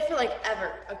sway for like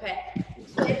ever, okay? You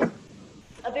sway for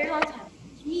a very long time.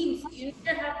 Teams, you need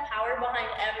to have power behind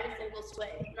every single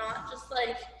sway, not just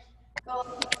like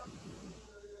go.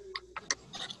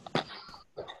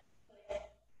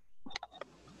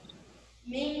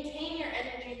 Maintain your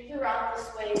energy throughout the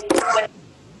sway.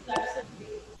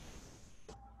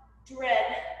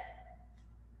 Dread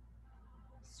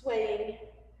swaying,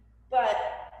 but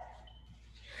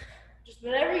just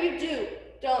whatever you do,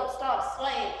 don't stop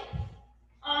swaying.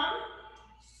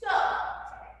 So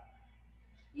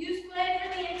you sway for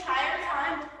the entire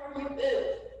time before you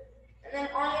ooze, and then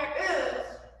on your ooze,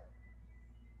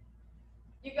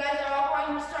 you guys are all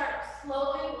going to start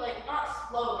slowly, like not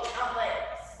slowly, not like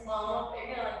slow.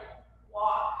 You're gonna like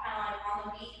walk kind of like on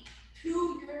the beat to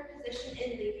your position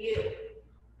in the U.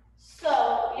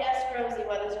 So yes, Rosie,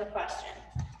 what is your question?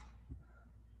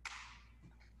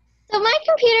 So my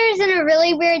computer is in a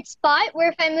really weird spot where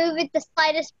if I move it the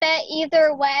slightest bit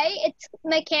either way,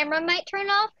 my camera might turn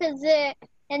off because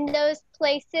in those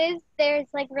places there's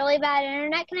like really bad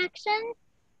internet connection.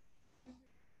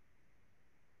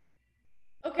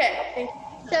 Okay, thank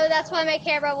you. So that's why my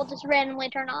camera will just randomly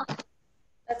turn off.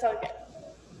 That's all good.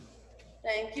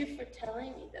 Thank you for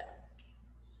telling me that.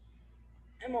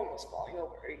 I'm almost falling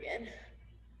over again.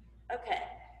 Okay,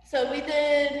 so we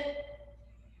did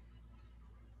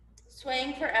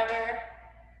swaying forever,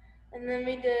 and then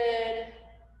we did,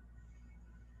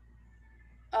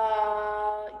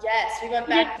 yes, we went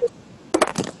back.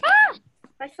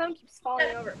 My phone keeps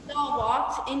falling over. We all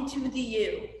walked into the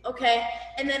U, okay?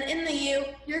 And then in the U,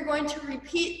 you're going to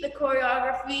repeat the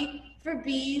choreography for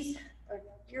B's.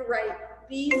 You're right,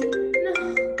 B's.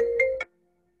 No.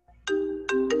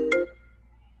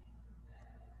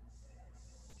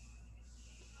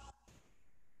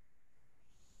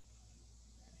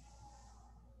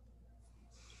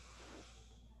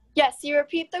 Yes, you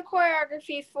repeat the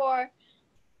choreography for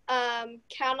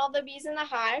Count All the Bees in the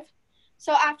Hive.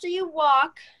 So after you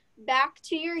walk back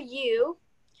to your U,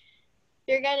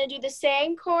 you're going to do the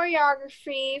same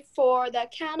choreography for the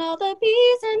Count All the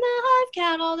Bees in the Hive,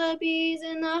 Count All the Bees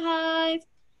in the Hive.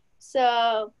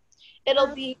 So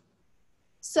it'll be,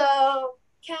 so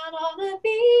count all the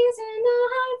bees in the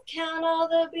hive, count all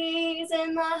the bees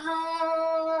in the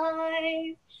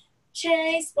hive.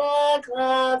 Chase the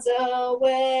clouds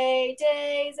away,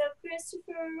 days of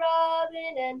Christopher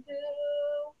Robin and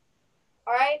who.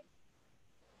 All right?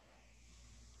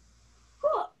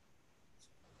 Cool.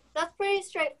 That's pretty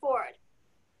straightforward.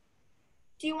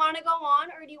 Do you want to go on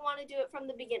or do you want to do it from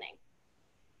the beginning?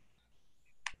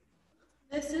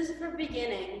 This is for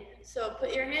beginning. So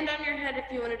put your hand on your head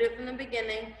if you want to do it from the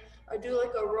beginning, or do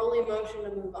like a rolling motion to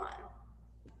move on.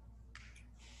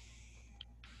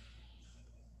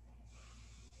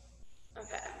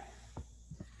 Okay.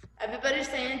 Everybody's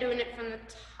saying doing it from the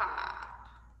top.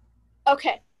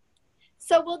 Okay.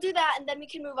 So we'll do that and then we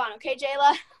can move on. Okay,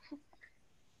 Jayla?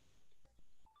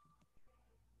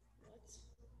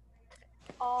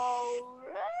 All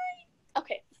right.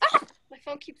 Okay. Ah, my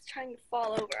phone keeps trying to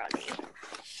fall over on me.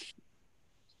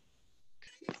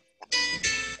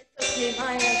 It's okay,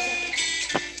 Maya.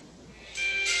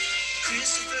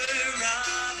 Christopher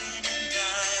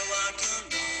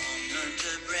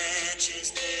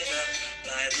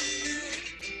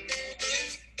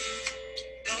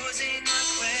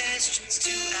to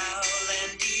Owl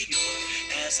and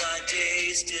Eeyore as our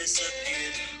days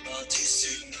disappeared all too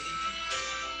soon.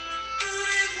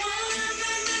 I wanna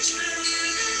much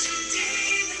further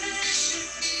today than I should,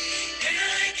 and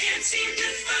I can't seem to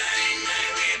find my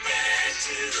way back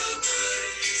to the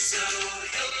wood. So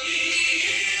help me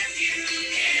if you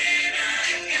can.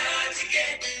 I've got to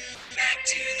get back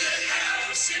to the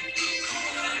house and move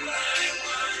on by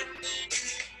one.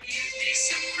 You'd be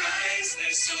surprised,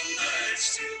 there's so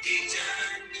much to be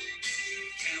done.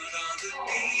 Count all the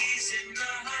bees in the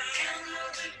hive. Count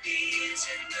all the bees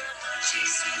in the hive.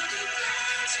 Chase the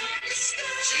clouds in the sky.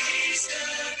 Chase the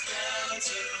clouds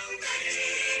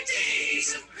away. Days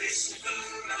of Christopher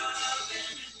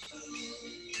Robin and Pooh.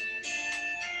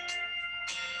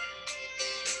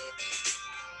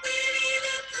 Winnie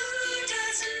the Pooh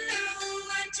doesn't know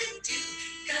what to do.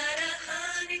 Got a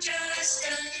honey jar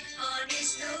stuck on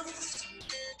his nose.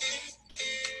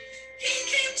 He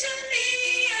came to me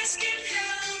asking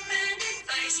help and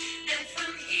advice, and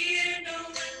from here no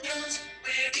one knows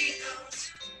where he goes.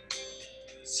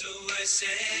 So I sent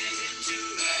him to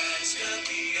ask of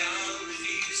the owl if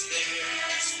he's there.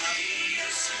 Ask me a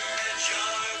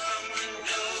jar from the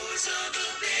nose of a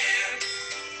bear.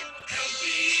 Help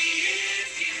me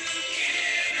if you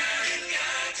can. I've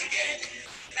got to get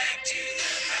back to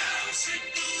the house and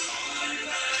move on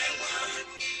by one.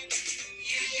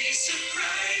 You'd be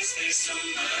surprised, there's so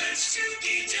much to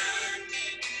be done.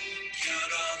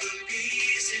 Count all the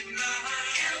bees in the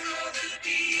hive. Count all the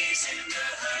bees in the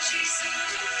hive. Chase the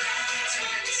clouds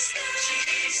from the sky.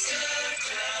 Chase the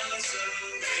clouds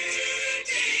away.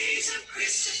 Days of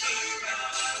Christopher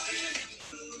Robin and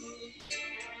Pooh.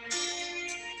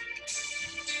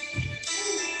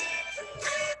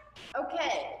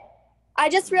 Okay. I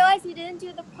just realized you didn't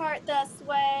do the part, the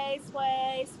sway,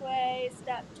 sway, sway,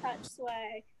 step, touch,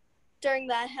 sway. During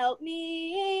the help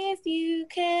me if you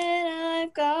can,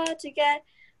 I've got to get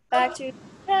back to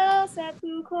the house at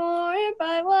Pooh Corner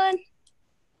by one.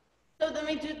 So then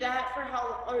we do that for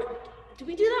how, or do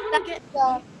we do that when we get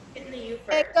in the U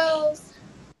first? It goes,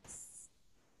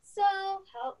 so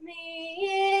help me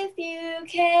if you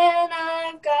can,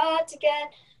 I've got to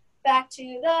get back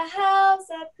to the house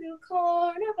at Pooh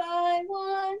Corner by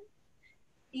one.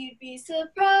 You'd be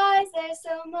surprised, there's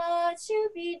so much to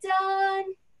be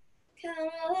done.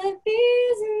 Count all the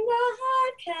bees in the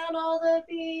hive, count all the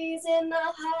bees in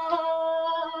the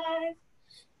hive.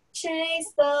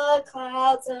 Chase the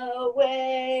clouds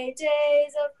away,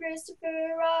 days of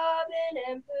Christopher Robin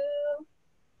and Pooh.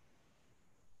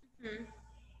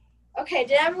 Mm-hmm. Okay,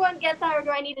 did everyone get that, or do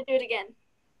I need to do it again?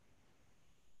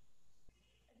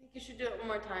 I think you should do it one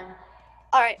more time.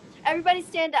 All right, everybody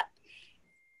stand up.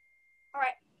 All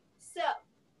right, so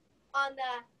on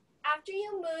the, after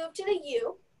you move to the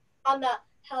U, on the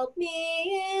help me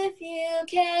if you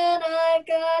can, I've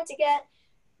got to get,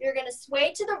 you're gonna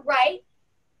sway to the right.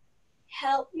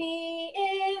 Help me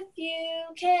if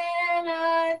you can,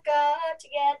 I've got to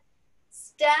get,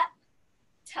 step,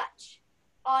 touch.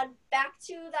 On back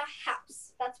to the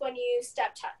house, that's when you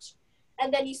step, touch.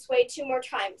 And then you sway 2 more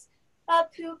times.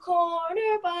 Up Pooh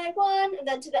Corner by one, and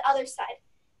then to the other side.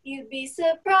 You'd be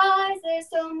surprised, there's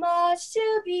so much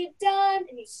to be done.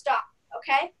 And you stop,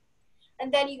 okay?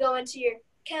 And then you go into your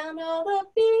count all the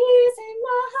bees in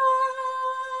the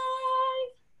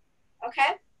hive.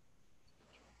 Okay?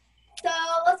 So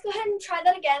let's go ahead and try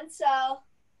that again. So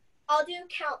I'll do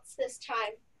counts this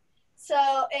time.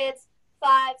 So it's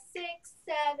 5, 6,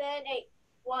 7, 8.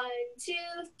 1, 2,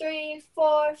 3,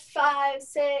 4, 5,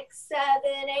 6,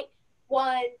 7, 8.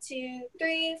 1, 2,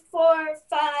 3, 4,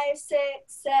 5, 6,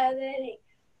 7, 8.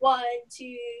 1,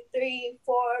 2, 3,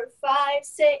 4, 5,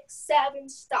 6, 7.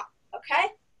 Stop. Okay?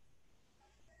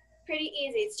 Pretty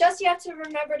easy. It's just you have to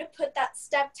remember to put that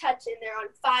step touch in there on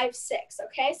 5, 6.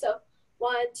 Okay? So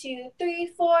 1, 2, 3,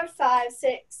 4, 5,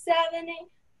 6, 7,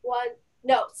 8. 1.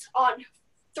 No, it's on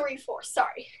 3, 4.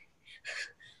 Sorry.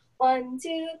 1,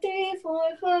 2, 3,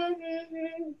 4, 5,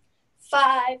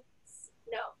 5.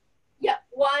 No. Yep.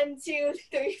 1, 2,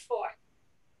 3, 4.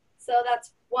 So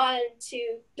that's 1,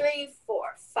 2, 3,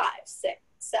 4, 5, 6,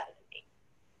 7, 8.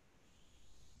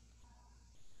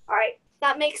 All right.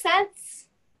 That makes sense?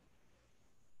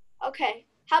 Okay.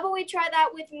 How about we try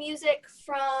that with music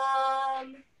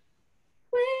from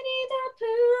Winnie the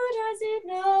Pooh doesn't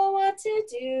know what to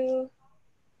do.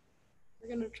 We're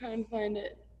gonna try and find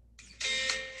it.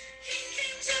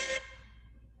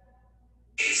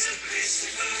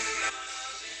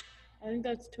 I think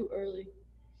that's too early.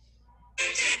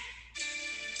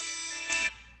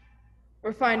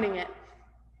 We're finding it.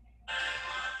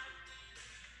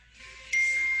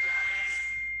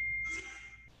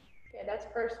 Okay, that's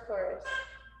That's first chorus.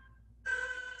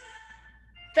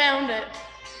 Found it.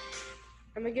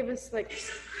 I'm gonna give us like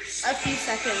a few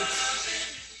seconds.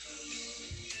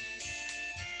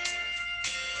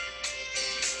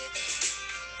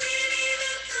 Winnie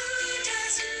the Pooh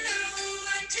doesn't know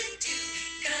what to do.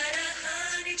 Got a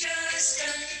honey jar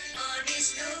stuck on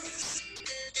his nose.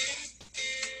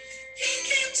 He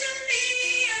came to me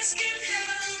asking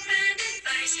help and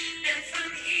advice, and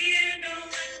from here no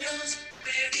one knows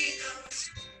where he goes.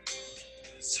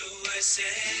 So I sent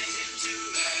him to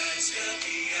ask of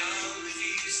the owl if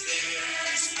he's there.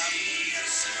 I need a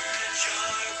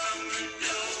jar from the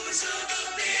nose of a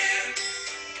bear.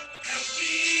 Help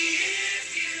me if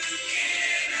you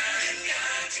can. I've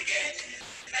got to get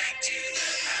back to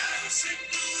the house and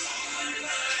move on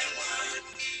by one.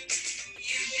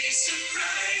 You'd be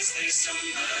surprised, there's so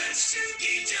much to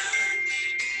be done.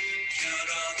 Count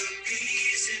all the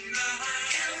bees in the hive.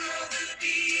 Count all the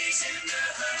bees in the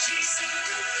hive. Chase the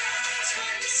clouds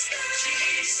from the sky.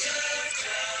 Chase the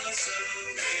clouds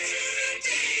away. The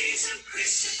days of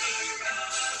Christopher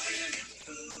Robin and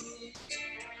Pooh.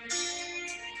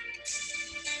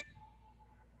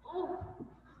 Oh,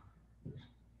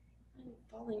 I'm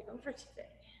falling over today.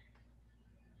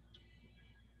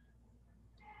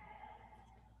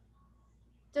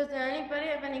 Does anybody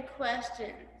have any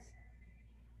questions?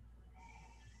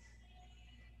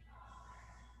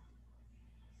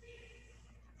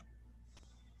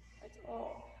 That's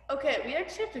all. Okay, we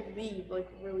actually have to leave like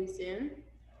really soon,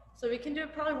 so we can do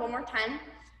it probably one more time.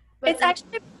 But It's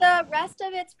actually, the rest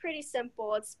of it's pretty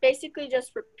simple. It's basically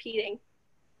just repeating.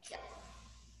 Yeah.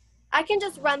 I can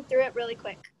just run through it really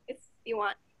quick if you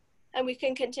want, and we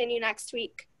can continue next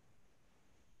week.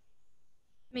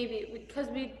 Maybe because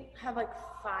we have like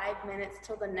 5 minutes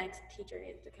till the next teacher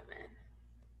needs to come in.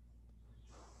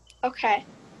 Okay.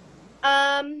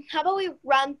 How about we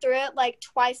run through it like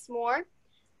twice more,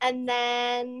 and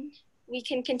then we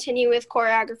can continue with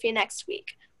choreography next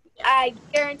week. I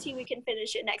guarantee we can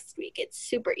finish it next week. It's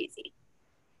super easy.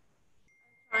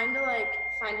 Trying to like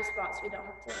find a spot so we don't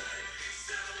have to.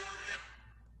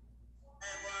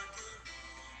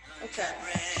 Okay.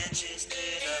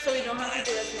 So we don't have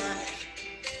to do as much.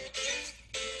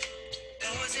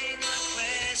 Posing our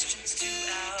questions to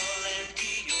Owl and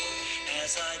Eeyore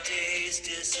as our days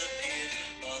disappear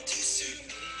all too soon.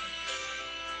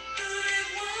 I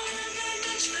wander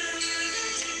much further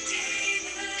today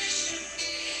than I should,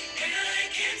 and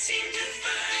I can't seem to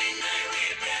find my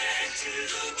way back to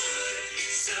the wood.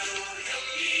 So help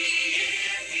me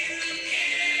if you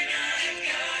can. I've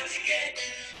got to get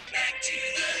back to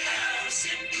the house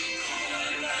and move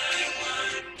on by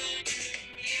one.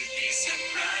 You'd be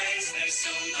surprised, there's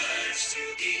so much to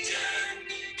be done.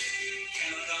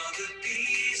 Count all the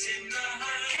bees in the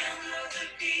hive. Count all the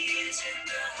bees in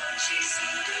the hive. Chase the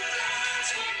clouds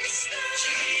from the sky.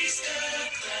 Chase the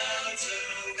clouds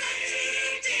away.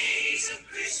 The days of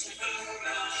Christopher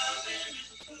Robin and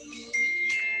Pooh.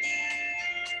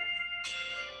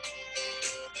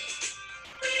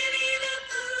 Winnie the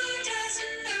Pooh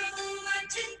doesn't know what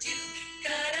to do.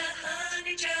 Got a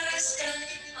honey jar stuck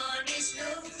on his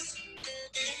nose.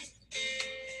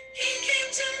 He came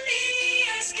to me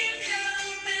asking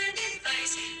help and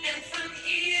advice, and from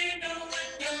here no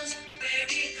one knows where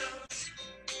he goes.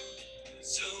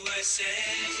 So I sent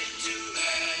him to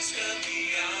ask of the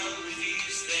owl if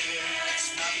he's there.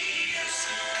 I need a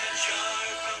jar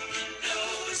from the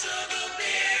nose of a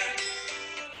bear.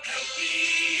 Help me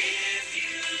if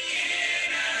you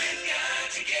can. I've got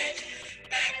to get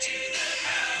back to the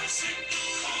house and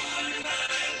move on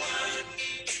by one.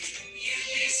 You'd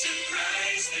be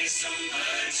surprised, there's so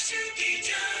much to be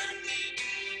done.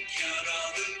 Count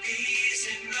all the bees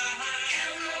in the hive.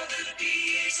 Count all the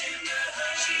bees in the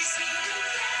hive. Chase the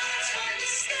clouds from the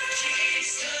sky.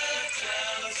 Chase the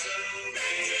clouds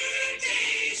away. The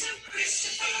days of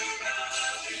Christopher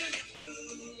Robin and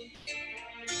Pooh.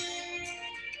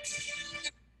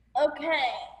 Okay.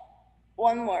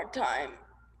 One more time.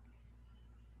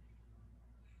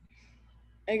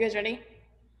 Are you guys ready?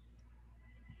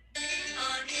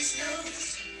 On his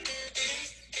nose.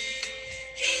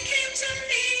 He came to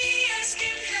me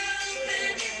asking help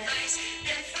and advice,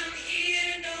 and from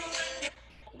here no one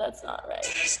That's not right.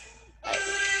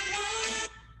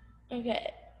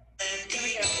 Okay. Here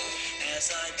we go.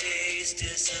 As our days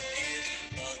disappear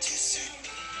all too soon.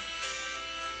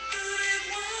 I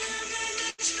wander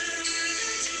much further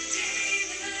today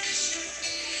than I should,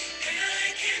 and I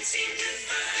can't seem to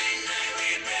find my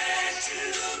way back to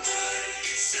the wood.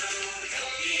 So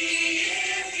help me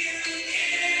if you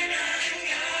can. I've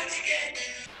got to get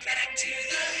back to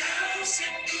the house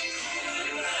and move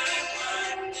on by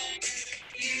one.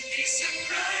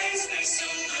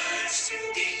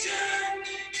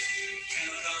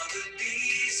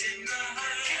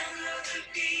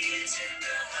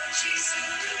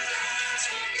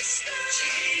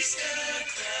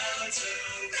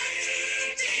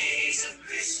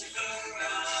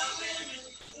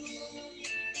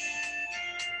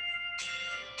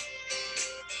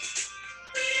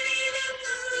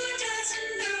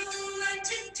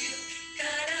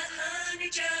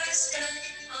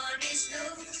 on his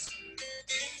nose.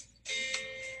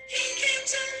 He came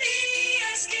to me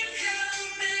asking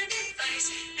help and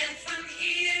advice, and from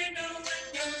here no one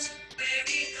knows where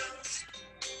he goes.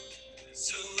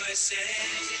 So I sent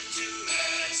him to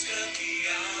ask of the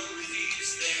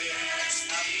Alfie's there.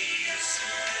 How he is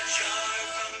a jar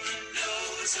from the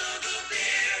nose of a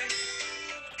bear.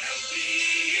 Help me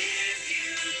if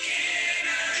you can,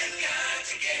 I've got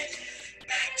to get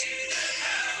back to the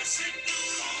house and go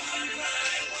one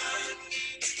by one.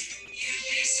 You'd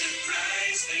be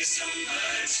surprised, there's so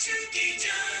much to be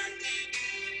done.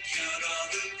 Count all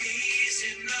the bees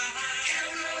in the hive.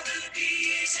 Count all the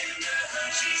bees in the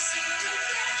hive. Chase the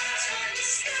clouds on the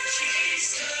sky.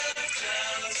 Chase the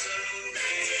clouds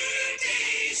away.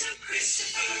 Days of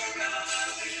Christopher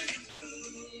Robin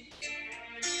Hood.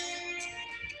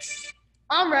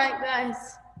 All right,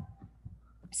 guys.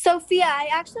 Sophia, I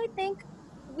actually think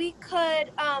we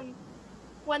could,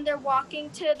 when they're walking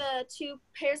to the two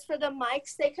pairs for the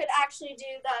mics, they could actually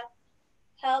do the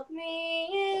help me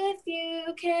if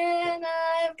you can,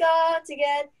 I've got to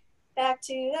get back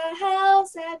to the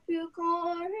house at Pooh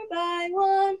Corner by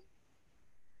one.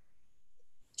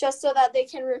 Just so that they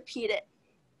can repeat it.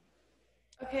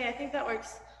 Okay, I think that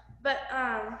works. But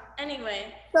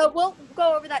anyway. So we'll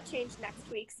go over that change next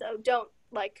week, so don't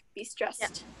be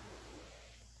stressed.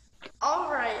 Yeah.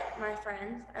 All right, my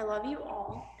friends. I love you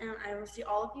all, and I will see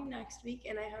all of you next week,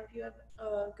 and I hope you have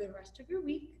a good rest of your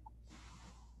week.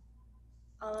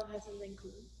 Olive has something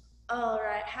cool. All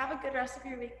right, have a good rest of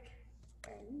your week,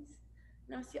 friends.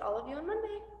 And I'll see all of you on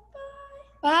Monday.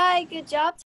 Bye. Bye. Good job.